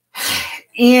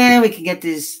 And we can get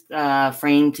this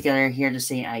frame together here to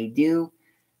say I do.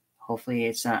 Hopefully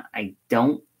it's not I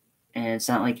don't. And it's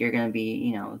not like you're going to be,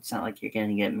 you know, it's not like you're going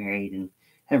to get married and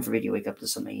heaven forbid you wake up to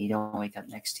somebody you don't wake up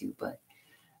next to. But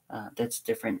that's a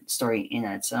different story in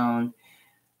its own.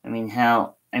 I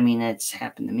mean, it's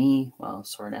happened to me. Well,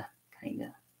 sort of, kind of,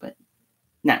 but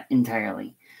not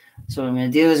entirely. So what I'm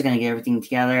going to do is I'm going to get everything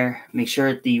together. Make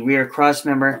sure the rear cross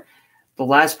member, the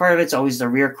last part of it's always the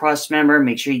rear cross member.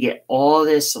 Make sure you get all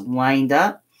this lined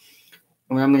up.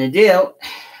 And what I'm going to do,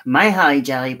 my Holly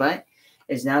Jolly butt,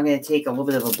 is now going to take a little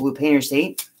bit of a blue painter's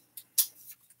tape.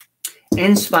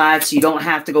 in spots. You don't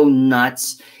have to go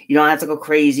nuts. You don't have to go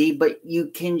crazy, but you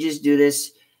can just do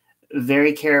this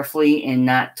very carefully and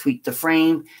not tweak the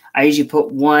frame. I usually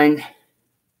put one,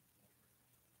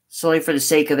 solely for the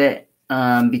sake of it,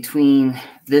 between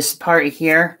this part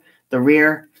here, the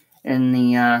rear, and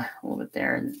the, a little bit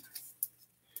there,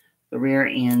 the rear,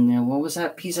 and what was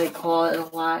that piece I call it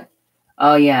a lot?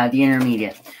 Oh yeah, the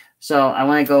intermediate. So I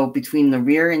want to go between the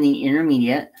rear and the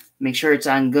intermediate. Make sure it's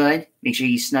on good. Make sure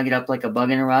you snug it up like a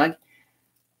bug in a rug.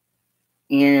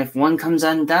 And if one comes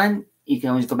undone, you can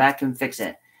always go back and fix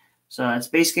it. So that's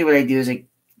basically what I do is I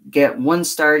get one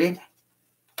started.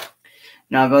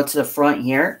 Now I'll go to the front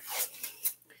here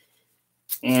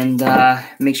and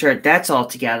make sure that's all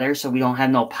together so we don't have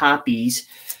no poppies,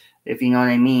 if you know what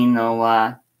I mean.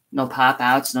 No no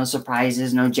pop-outs, no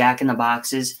surprises, no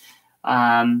jack-in-the-boxes.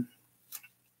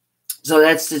 So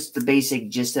that's just the basic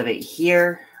gist of it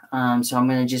here. So I'm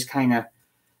going to just kind of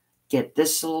get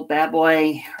this little bad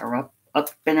boy up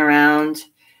and around.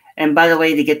 And by the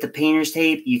way, to get the painter's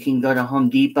tape, you can go to Home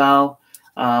Depot,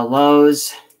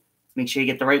 Lowe's. Make sure you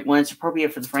get the right one. It's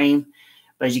appropriate for the frame.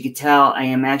 But as you can tell, I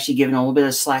am actually giving a little bit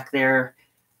of slack there,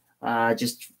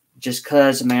 just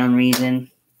because of my own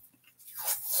reason.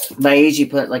 But I usually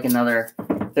put like another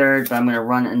third, but I'm going to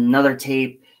run another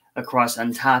tape across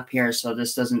on top here so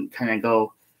this doesn't kind of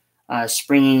go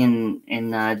springing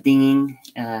and dinging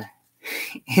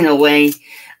in a way.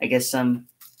 I guess some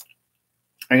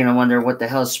are going to wonder what the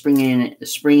hell is springing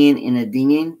and a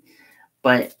dinging.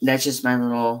 But that's just my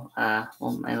little,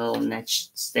 my little niche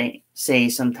say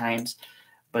sometimes.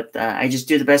 But I just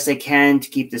do the best I can to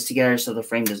keep this together so the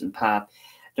frame doesn't pop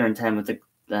during time with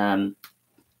the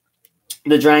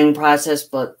drying process.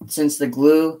 But since the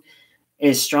glue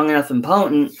is strong enough and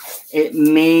potent, it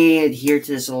may adhere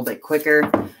to this a little bit quicker.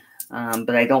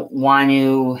 But I don't want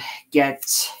to get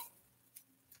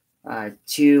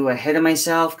too ahead of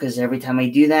myself, because every time I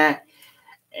do that,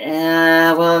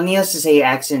 well, needless to say,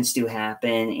 accidents do happen,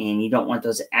 and you don't want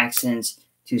those accidents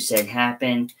to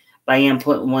happen. But I am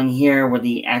putting one here where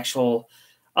the actual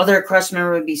other crust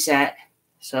member would be set.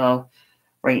 So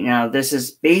right now, this is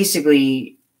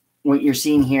basically what you're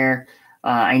seeing here.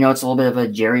 I know it's a little bit of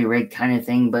a jerry-rig kind of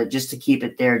thing, but just to keep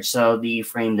it there so the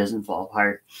frame doesn't fall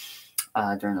apart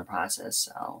during the process.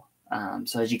 So,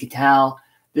 so as you can tell,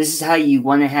 this is how you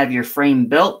want to have your frame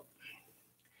built.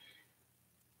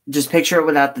 Just picture it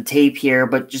without the tape here,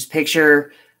 but just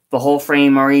picture the whole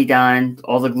frame already done.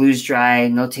 All the glue's dry,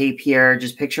 no tape here.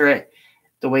 Just picture it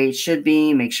the way it should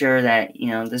be. Make sure that, you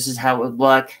know, this is how it would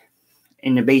look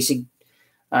in the basic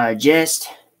gist.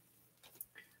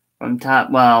 From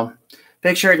top, well,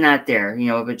 picture it not there, you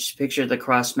know, but just picture the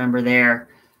cross member there.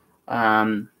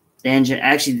 The engine,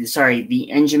 actually, sorry,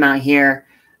 the engine mount here.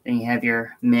 Then you have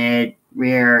your mid,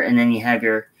 rear, and then you have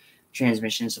your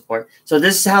transmission support. So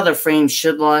this is how the frame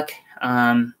should look.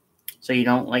 So you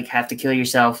don't like have to kill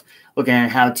yourself looking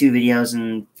at how-to videos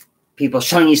and people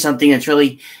showing you something that's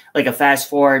really like a fast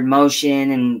forward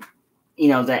motion and, you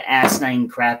know, the asinine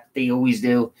crap they always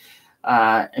do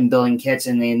in building kits,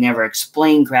 and they never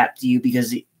explain crap to you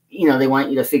because, you know, they want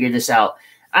you to figure this out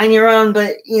on your own.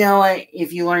 But, you know,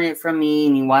 if you learn it from me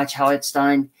and you watch how it's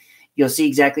done, you'll see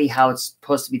exactly how it's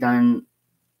supposed to be done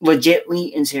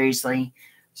legitly and seriously.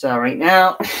 So right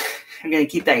now, I'm going to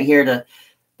keep that here to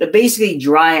basically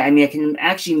dry. I mean, I can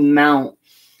actually mount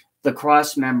the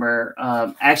cross member,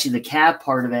 actually the cab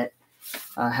part of it.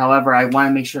 However, I want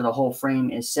to make sure the whole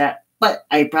frame is set, but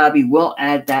I probably will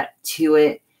add that to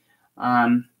it.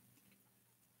 And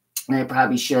I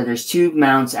probably should. There's two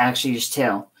mounts, actually there's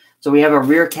two. So we have a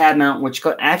rear cab mount, which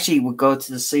actually would go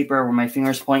to the sleeper where my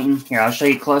finger's pointing. Here, I'll show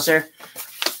you closer.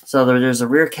 So there's a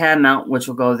rear cab mount, which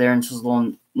will go there into those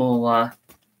little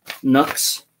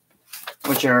nooks,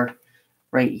 which are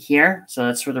right here. So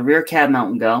that's where the rear cab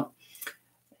mount will go.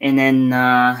 And then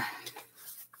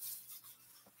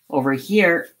over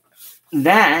here,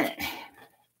 that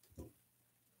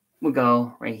will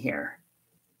go right here.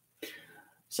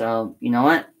 So, you know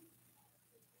what?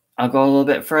 I'll go a little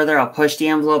bit further. I'll push the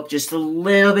envelope just a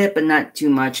little bit, but not too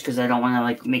much, because I don't want to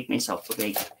like make myself look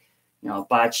like, you know, a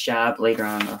botch job later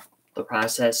on the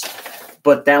process.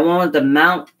 But that one with the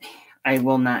mount, I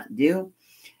will not do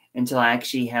until I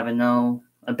actually have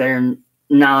a better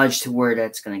knowledge to where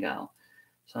that's going to go.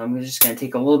 So I'm just going to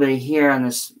take a little bit of here on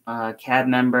this cab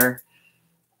member,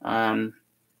 and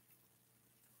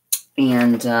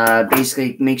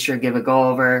basically make sure to give a go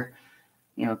over.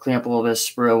 You know, clean up a little bit of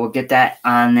sprue. We'll get that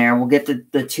on there. We'll get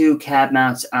the two cab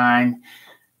mounts on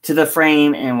to the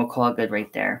frame, and we'll call it good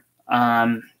right there.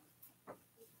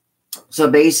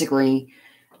 So basically,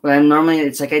 what I'm normally,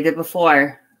 it's like I did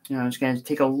before. I'm just going to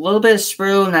take a little bit of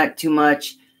sprue, not too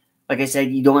much. Like I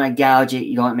said, you don't want to gouge it.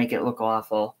 You don't want to make it look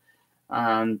awful.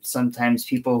 Sometimes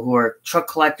people who are truck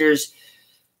collectors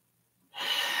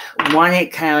want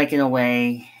it kind of like in a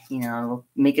way,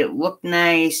 make it look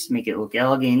nice, make it look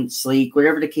elegant, sleek,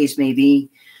 whatever the case may be.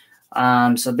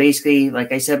 So basically,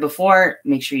 like I said before,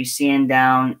 make sure you sand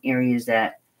down areas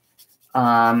that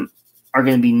are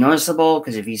going to be noticeable,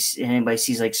 because if anybody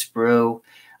sees like sprue,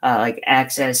 like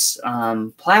excess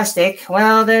plastic,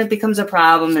 well, then it becomes a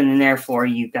problem, and then therefore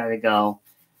you've got to go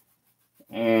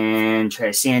and try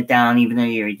to sand it down, even though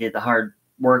you already did the hard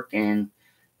work and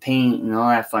paint and all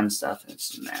that fun stuff.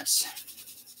 It's a mess.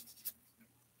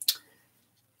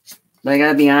 But I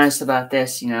gotta be honest about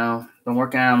this, been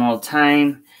working on them all the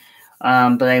time.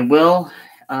 But I will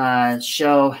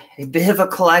show a bit of a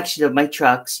collection of my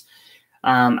trucks.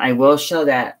 I will show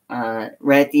that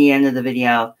right at the end of the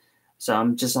video. So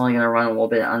I'm just only going to run a little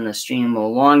bit on the stream a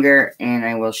little longer, and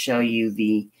I will show you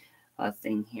the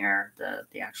thing here,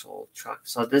 the actual truck.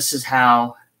 So this is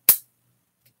how,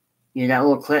 that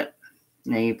little clip,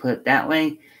 now you put it that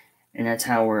way, and that's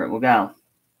where it will go.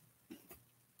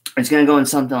 It's going to go in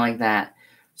something like that.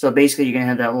 So basically you're going to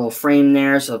have that little frame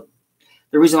there. So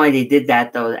the reason why they did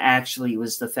that, though, actually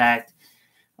was the fact,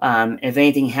 if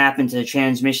anything happened to the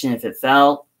transmission, if it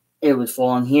fell, it would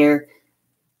fall in here.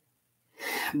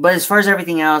 But as far as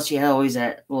everything else, you had always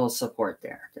that little support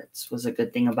there. That was a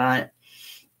good thing about it.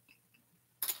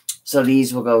 So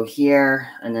these will go here,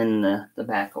 and then the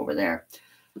back over there.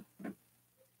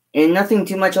 And nothing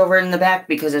too much over in the back,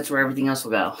 because that's where everything else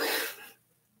will go.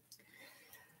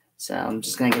 So I'm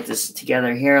just going to get this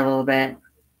together here a little bit.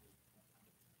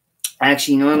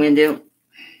 Actually, you know what I'm going to do?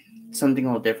 Something a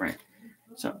little different.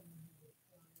 So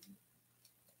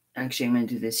actually, I'm going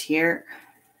to do this here.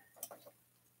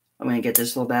 I'm going to get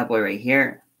this little bad boy right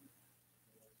here.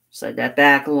 Slide that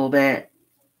back a little bit.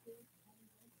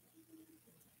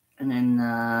 And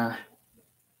then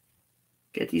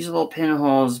get these little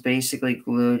pinholes basically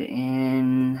glued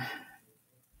into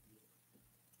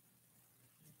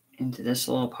this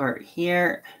little part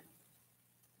here.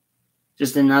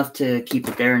 Just enough to keep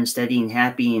it there and steady and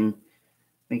happy, and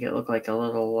make it look like a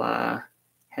little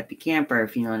happy camper,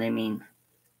 if you know what I mean.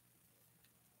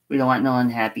 We don't want no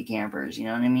unhappy campers, you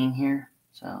know what I mean here?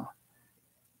 So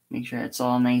make sure it's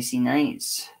all nicey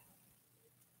nice.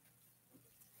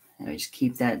 And we just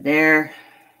keep that there.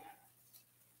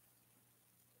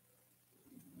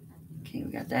 Okay,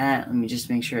 we got that. Let me just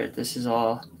make sure that this is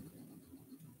all.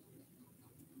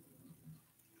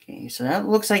 Okay, so that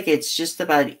looks like it's just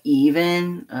about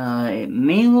even. It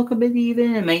may look a bit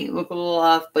even. It might look a little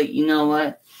off, but you know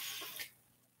what?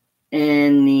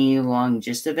 In the long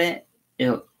gist of it,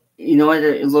 you know what?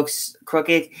 It looks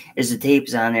crooked is the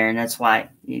tape's on there, and that's why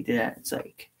you do that. It's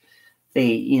like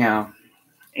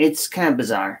it's kind of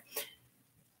bizarre.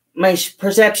 My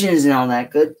perception isn't all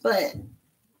that good, but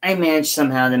I managed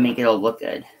somehow to make it all look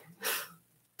good.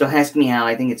 Don't ask me how.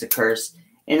 I think it's a curse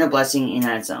and a blessing in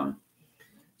its own.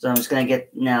 So I'm just going to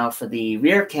get now for the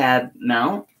rear cab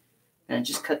mount, and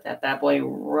just cut that bad boy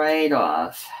right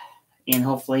off. And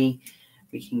hopefully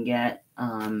we can get,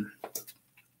 and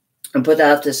put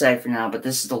that off to the side for now, but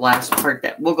this is the last part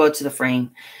that will go to the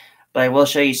frame. But I will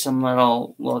show you some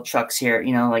little trucks here,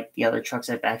 like the other trucks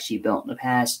I've actually built in the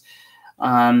past.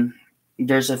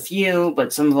 There's a few,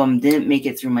 but some of them didn't make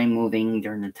it through my moving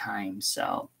during the time.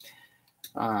 So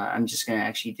I'm just going to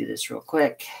actually do this real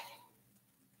quick.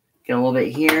 Get a little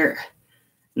bit here.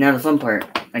 Now the fun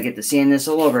part. I get to sand this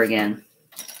all over again.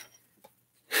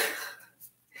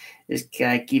 Just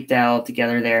gotta keep that all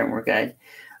together there, and we're good.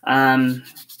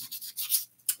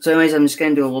 So anyways, I'm just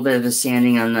going to do a little bit of a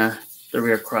sanding on the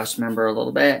rear cross member a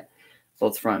little bit.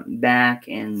 Both front and back,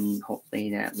 and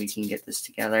hopefully that we can get this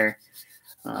together.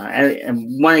 I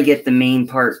want to get the main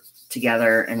part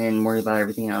together and then worry about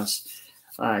everything else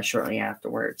shortly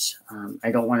afterwards.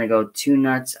 I don't want to go too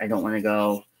nuts. I don't want to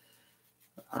go...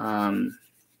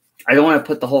 I don't want to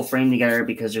put the whole frame together,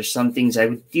 because there's some things I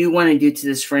do want to do to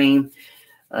this frame.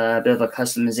 A bit of a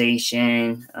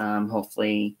customization.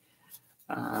 Hopefully,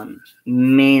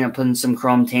 may end up putting some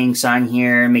chrome tanks on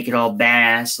here, make it all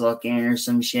badass looking or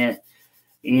some shit.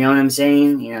 You know what I'm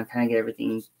saying? Kind of get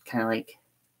everything kind of like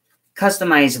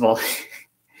customizable.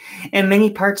 And many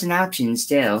parts and options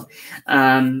too.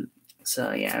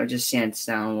 So yeah, I'll just sand this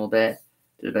down a little bit.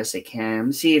 Do the best I can.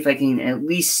 Let's see if I can at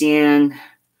least sand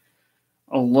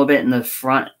a little bit in the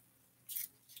front,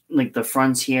 like the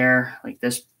fronts here, like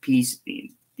this piece,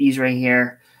 these right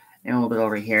here, and a little bit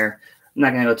over here. I'm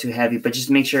not going to go too heavy, but just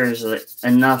make sure there's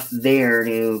enough there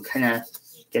to kind of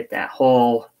get that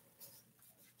whole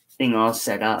thing all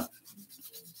set up.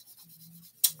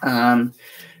 Um,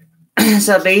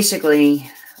 so basically,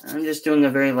 I'm just doing a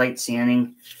very light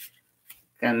sanding.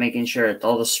 Kind of making sure that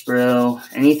all the sprue,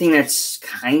 anything that's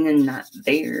kind of not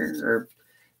there, or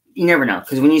you never know.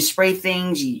 Because when you spray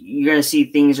things, you're going to see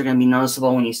things are going to be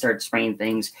noticeable when you start spraying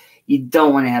things. You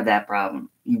don't want to have that problem.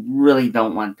 You really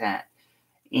don't want that.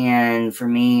 And for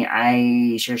me,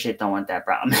 I sure shit don't want that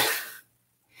problem.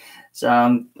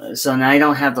 So now I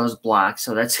don't have those blocks,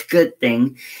 so that's a good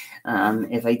thing.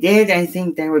 If I did, I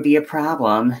think there would be a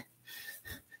problem.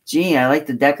 Gee, I like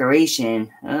the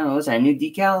decoration. Oh, what's that, new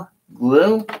decal?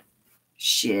 Glue?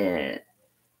 Shit.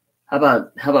 How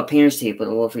about painter's tape with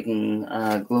a little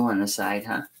freaking glue on the side,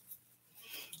 huh?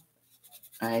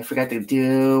 I forgot to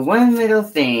do one little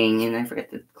thing, and I forgot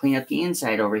to clean up the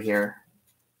inside over here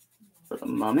for the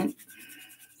moment.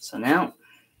 So now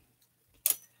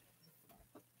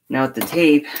with the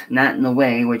tape not in the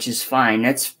way, which is fine,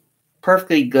 that's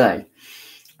perfectly good.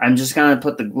 I'm just gonna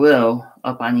put the glue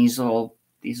up on these little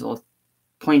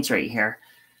points right here,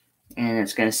 and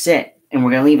it's gonna sit, and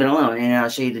we're gonna leave it alone. And I'll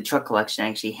show you the truck collection I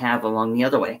actually have along the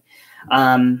other way.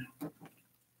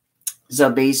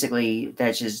 So basically,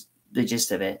 that's just the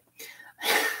gist of it.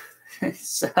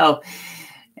 So,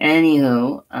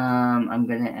 anywho, I'm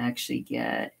gonna actually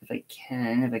get, if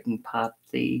I can pop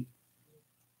the.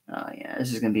 Oh yeah,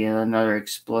 this is gonna be another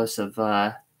explosive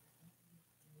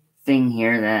thing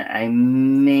here that I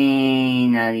may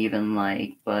not even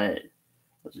like, but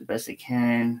I'll do the best I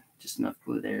can. Just enough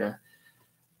glue there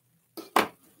to.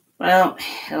 Well,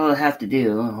 it'll have to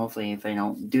do. Hopefully, if I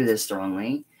don't do this the wrong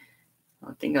way,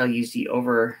 I think I'll use the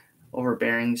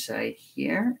overbearing side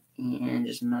here and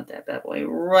just mount that bad boy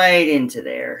right into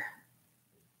there.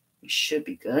 It should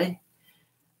be good.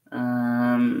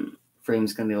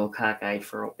 Frame's gonna be a little cockeyed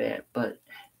for a bit, but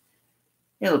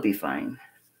it'll be fine.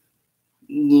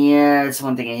 Yeah, that's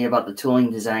one thing I hate about the tooling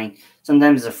design.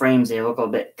 Sometimes the frames, they look a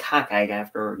bit cockeyed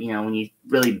after, when you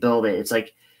really build it. It's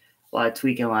like a lot of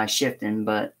tweaking, a lot of shifting,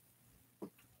 but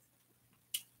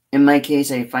in my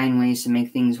case, I find ways to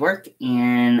make things work,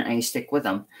 and I stick with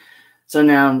them. So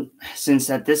now, since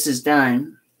this is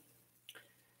done,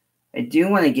 I do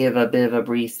want to give a bit of a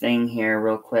brief thing here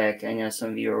real quick. I know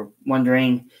some of you are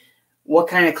wondering, what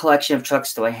kind of collection of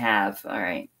trucks do I have? All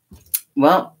right.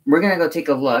 Well, we're going to go take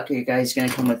a look. You guys are going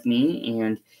to come with me,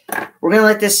 and we're going to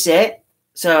let this sit.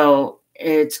 So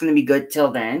it's going to be good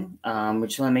till then. We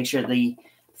just want to make sure the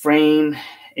frame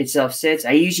itself sits.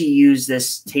 I usually use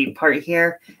this tape part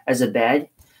here as a bed.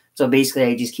 So basically,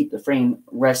 I just keep the frame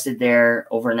rested there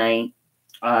overnight.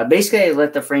 Basically, I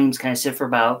let the frames kind of sit for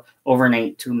about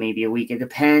overnight to maybe a week. It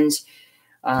depends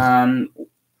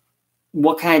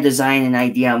what kind of design and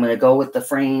idea I'm going to go with the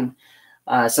frame.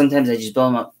 Sometimes I just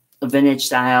build them up a vintage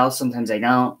style. Sometimes I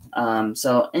don't.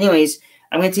 So anyways,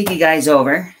 I'm going to take you guys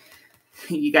over.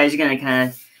 You guys are going to kind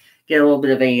of get a little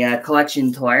bit of a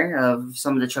collection tour of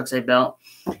some of the trucks I built.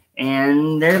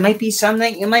 And there might be some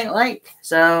that you might like.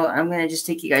 So I'm going to just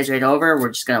take you guys right over. We're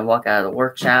just going to walk out of the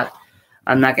workshop.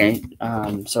 I'm not going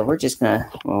to, so we're just going to,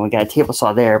 well, we got a table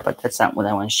saw there, but that's not what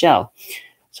I want to show.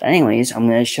 So anyways, I'm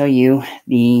going to show you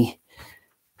the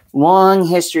long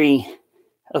history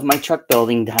of my truck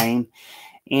building time.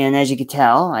 And as you can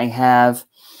tell,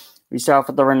 we start off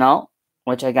with the Renault,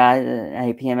 which I got at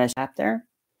a PMS shop there.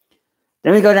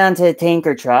 Then we go down to the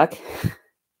tanker truck,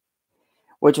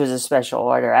 which was a special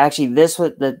order. Actually, this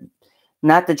was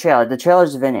not the trailer. The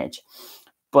trailer's vintage,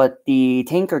 but the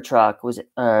tanker truck was,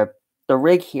 the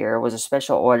rig here was a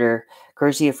special order,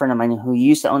 courtesy of a friend of mine who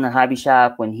used to own a hobby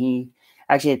shop when he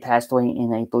actually had passed away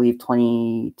in, I believe,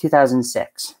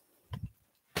 2006.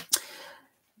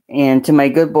 And to my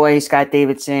good boy, Scott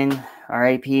Davidson,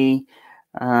 RIP, we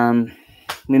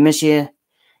miss you.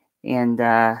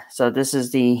 And so this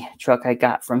is the truck I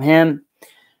got from him.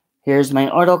 Here's my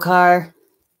Autocar,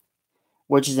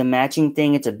 which is a matching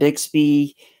thing. It's a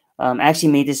Bixby.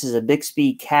 Actually made this as a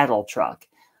Bixby cattle truck.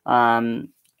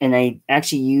 And I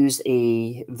actually used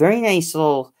a very nice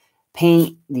little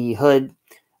paint. The hood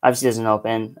obviously doesn't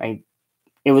open.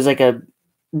 It was like a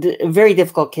very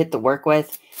difficult kit to work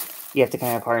with. You have to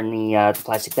kind of pardon the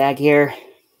plastic bag here.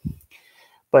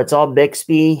 But it's all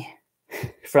Bixby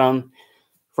from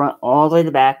front all the way to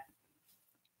the back.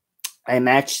 I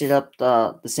matched it up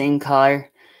the same color.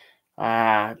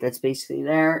 That's basically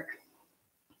there.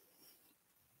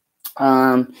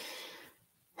 Another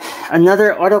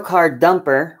Autocar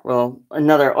dumper. Well,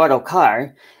 another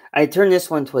Autocar. I turned this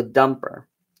one to a dumper.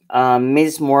 Made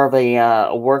this more of a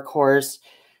workhorse.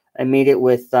 I made it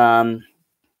with,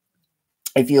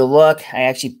 if you look, I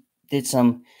actually did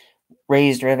some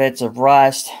raised rivets of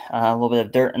rust, a little bit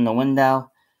of dirt in the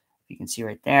window. You can see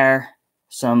right there.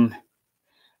 Some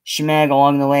shmag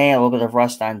along the way, a little bit of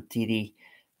rust on the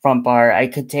front bar. I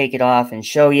could take it off and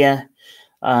show you.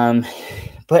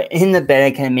 But in the bed,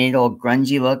 I kind of made it all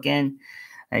grungy looking.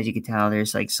 As you can tell,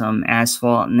 there's like some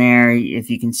asphalt in there. If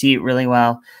you can see it really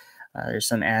well, there's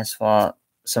some asphalt,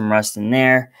 some rust in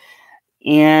there.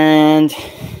 And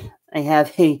I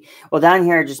have well, down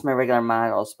here are just my regular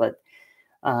models, but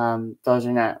those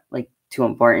are not like too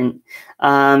important.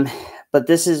 But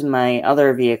this is my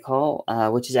other vehicle,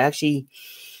 which is actually,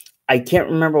 I can't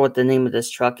remember what the name of this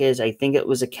truck is. I think it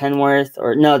was a Kenworth,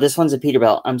 or no, this one's a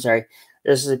Peterbilt. I'm sorry.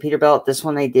 This is a Peterbilt. This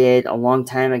one I did a long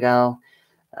time ago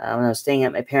when I was staying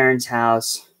at my parents'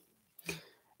 house.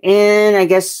 And I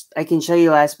guess I can show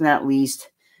you last but not least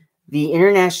the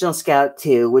International Scout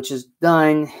 2, which is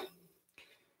done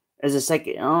as a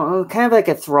second, kind of like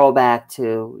a throwback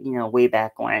to, way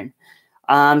back when.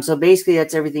 So basically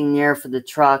that's everything there for the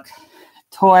truck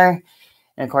tour.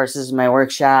 And of course, this is my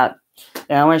workshop.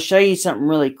 And I want to show you something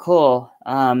really cool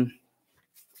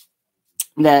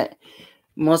that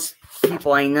most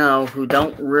people I know who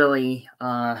don't really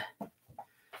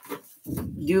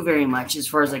do very much as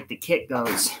far as like the kit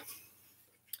goes.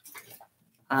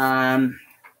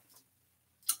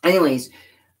 Anyways,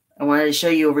 I wanted to show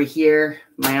you over here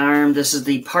my arm. This is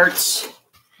the parts,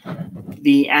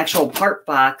 the actual part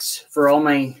box for all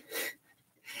my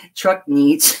truck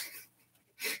needs.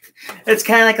 It's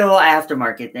kind of like a little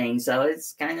aftermarket thing, so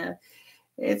it's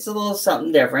a little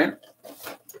something different.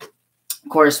 Of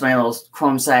course, my little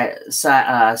chrome side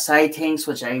tanks,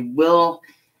 which I will,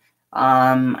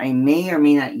 I may or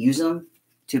may not use them,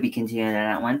 to be continued on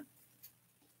that one.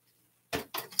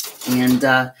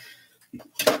 And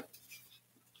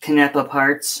Canepa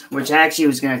parts, which I actually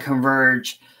was going to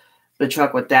converge the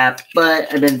truck with that,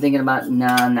 but I've been thinking about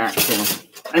not to.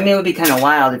 I mean, it would be kind of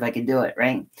wild if I could do it,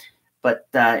 right? But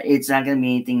it's not going to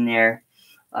be anything there.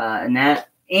 And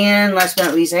last but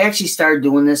not least, I actually started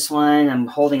doing this one. I'm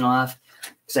holding off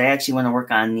because I actually want to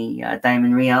work on the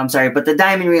Diamond Rio. I'm sorry, but the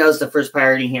Diamond Rio is the first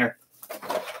priority here.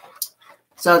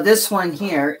 So this one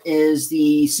here is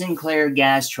the Sinclair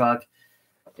gas truck.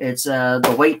 It's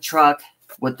the white truck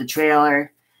with the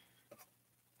trailer.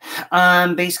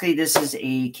 Basically, this is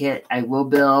a kit I will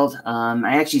build.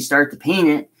 I actually started to paint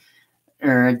it.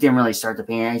 Or I didn't really start to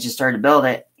paint it. I just started to build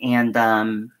it. And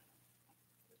I'm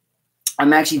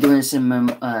actually doing this in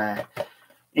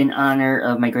honor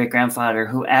of my great-grandfather,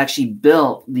 who actually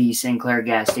built the Sinclair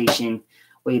gas station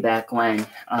way back when.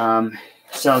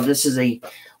 So this is a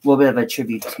little bit of a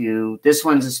tribute to, this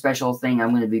one's a special thing I'm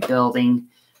going to be building,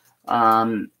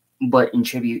 but in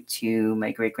tribute to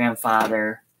my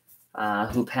great-grandfather,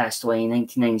 who passed away in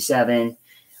 1997.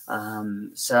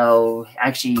 So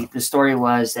actually the story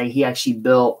was that he actually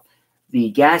built the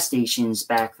gas stations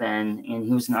back then, and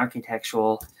he was an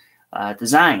architectural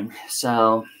design.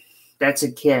 So that's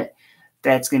a kit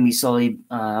that's going to be solely,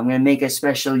 I'm going to make a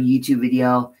special YouTube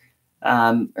video,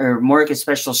 or more like a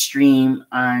special stream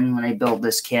on when I build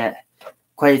this kit.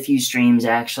 Quite a few streams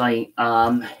actually.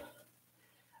 And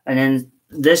then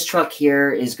this truck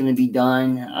here is going to be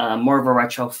done more of a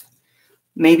retro,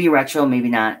 maybe retro, maybe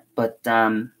not, but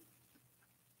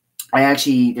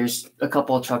there's a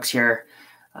couple of trucks here.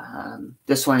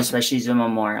 This one especially is a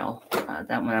memorial.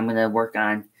 That one I'm going to work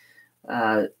on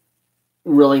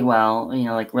really well,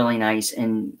 like really nice,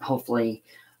 and hopefully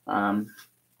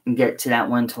get to that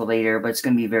one till later, but it's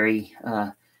going to be very,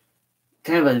 kind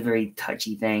of a very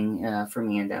touchy thing for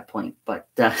me at that point, but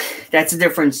that's a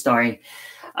different story.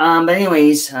 But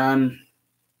anyways, I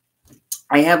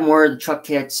have more of the truck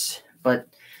kits, but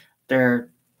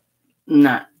they're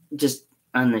not just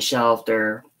on the shelf.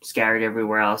 They're scattered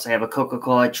everywhere else. I have a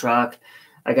Coca-Cola truck.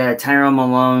 I got a Tyrone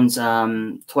Malone's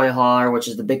toy hauler, which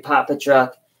is the Big Papa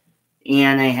truck.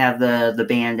 And I have the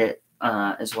Bandit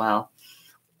as well.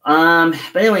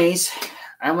 But anyways,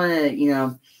 I want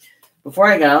to, before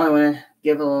I go, I want to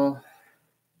give a little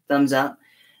thumbs up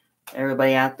to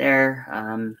everybody out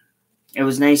there. It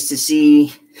was nice to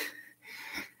see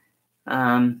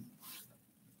John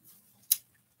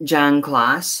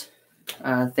Kloss.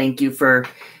 Thank you for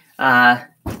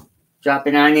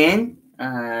dropping on in.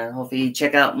 Hopefully you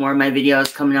check out more of my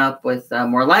videos coming up with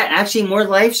more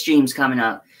live streams coming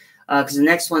up, because the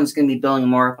next one's going to be building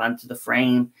more up onto the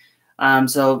frame.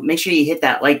 So make sure you hit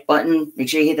that like button. Make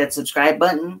sure you hit that subscribe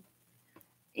button.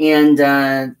 And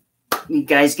you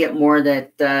guys get more of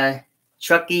that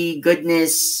trucky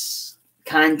goodness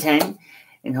content.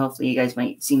 And hopefully you guys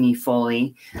might see me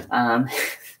fully.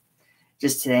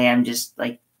 Just today I'm just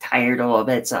like tired a little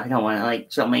bit, so I don't want to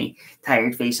like show my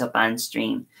tired face up on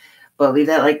stream. But leave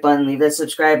that like button, leave that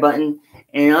subscribe button,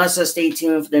 And also stay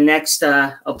tuned for the next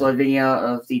upload video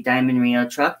of the Diamond Rio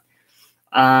truck.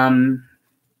 And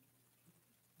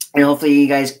hopefully you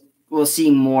guys will see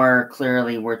more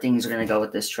clearly where things are going to go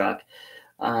with this truck.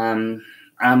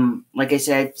 Like I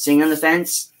said, sitting on the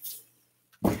fence.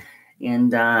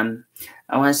 And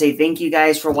I want to say thank you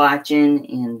guys for watching.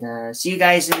 And see you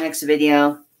guys in the next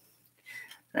video.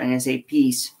 I'm going to say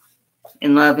peace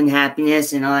and love and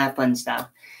happiness and all that fun stuff.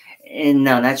 And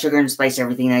no, not sugar and spice,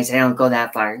 everything nice. I don't go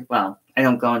that far. Well, I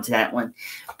don't go into that one.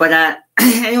 But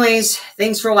anyways,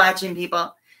 thanks for watching,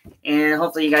 people. And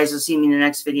hopefully you guys will see me in the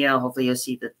next video. Hopefully you'll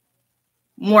see the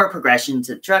more progression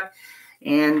to the truck.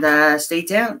 And stay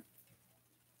tuned.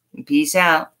 Peace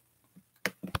out.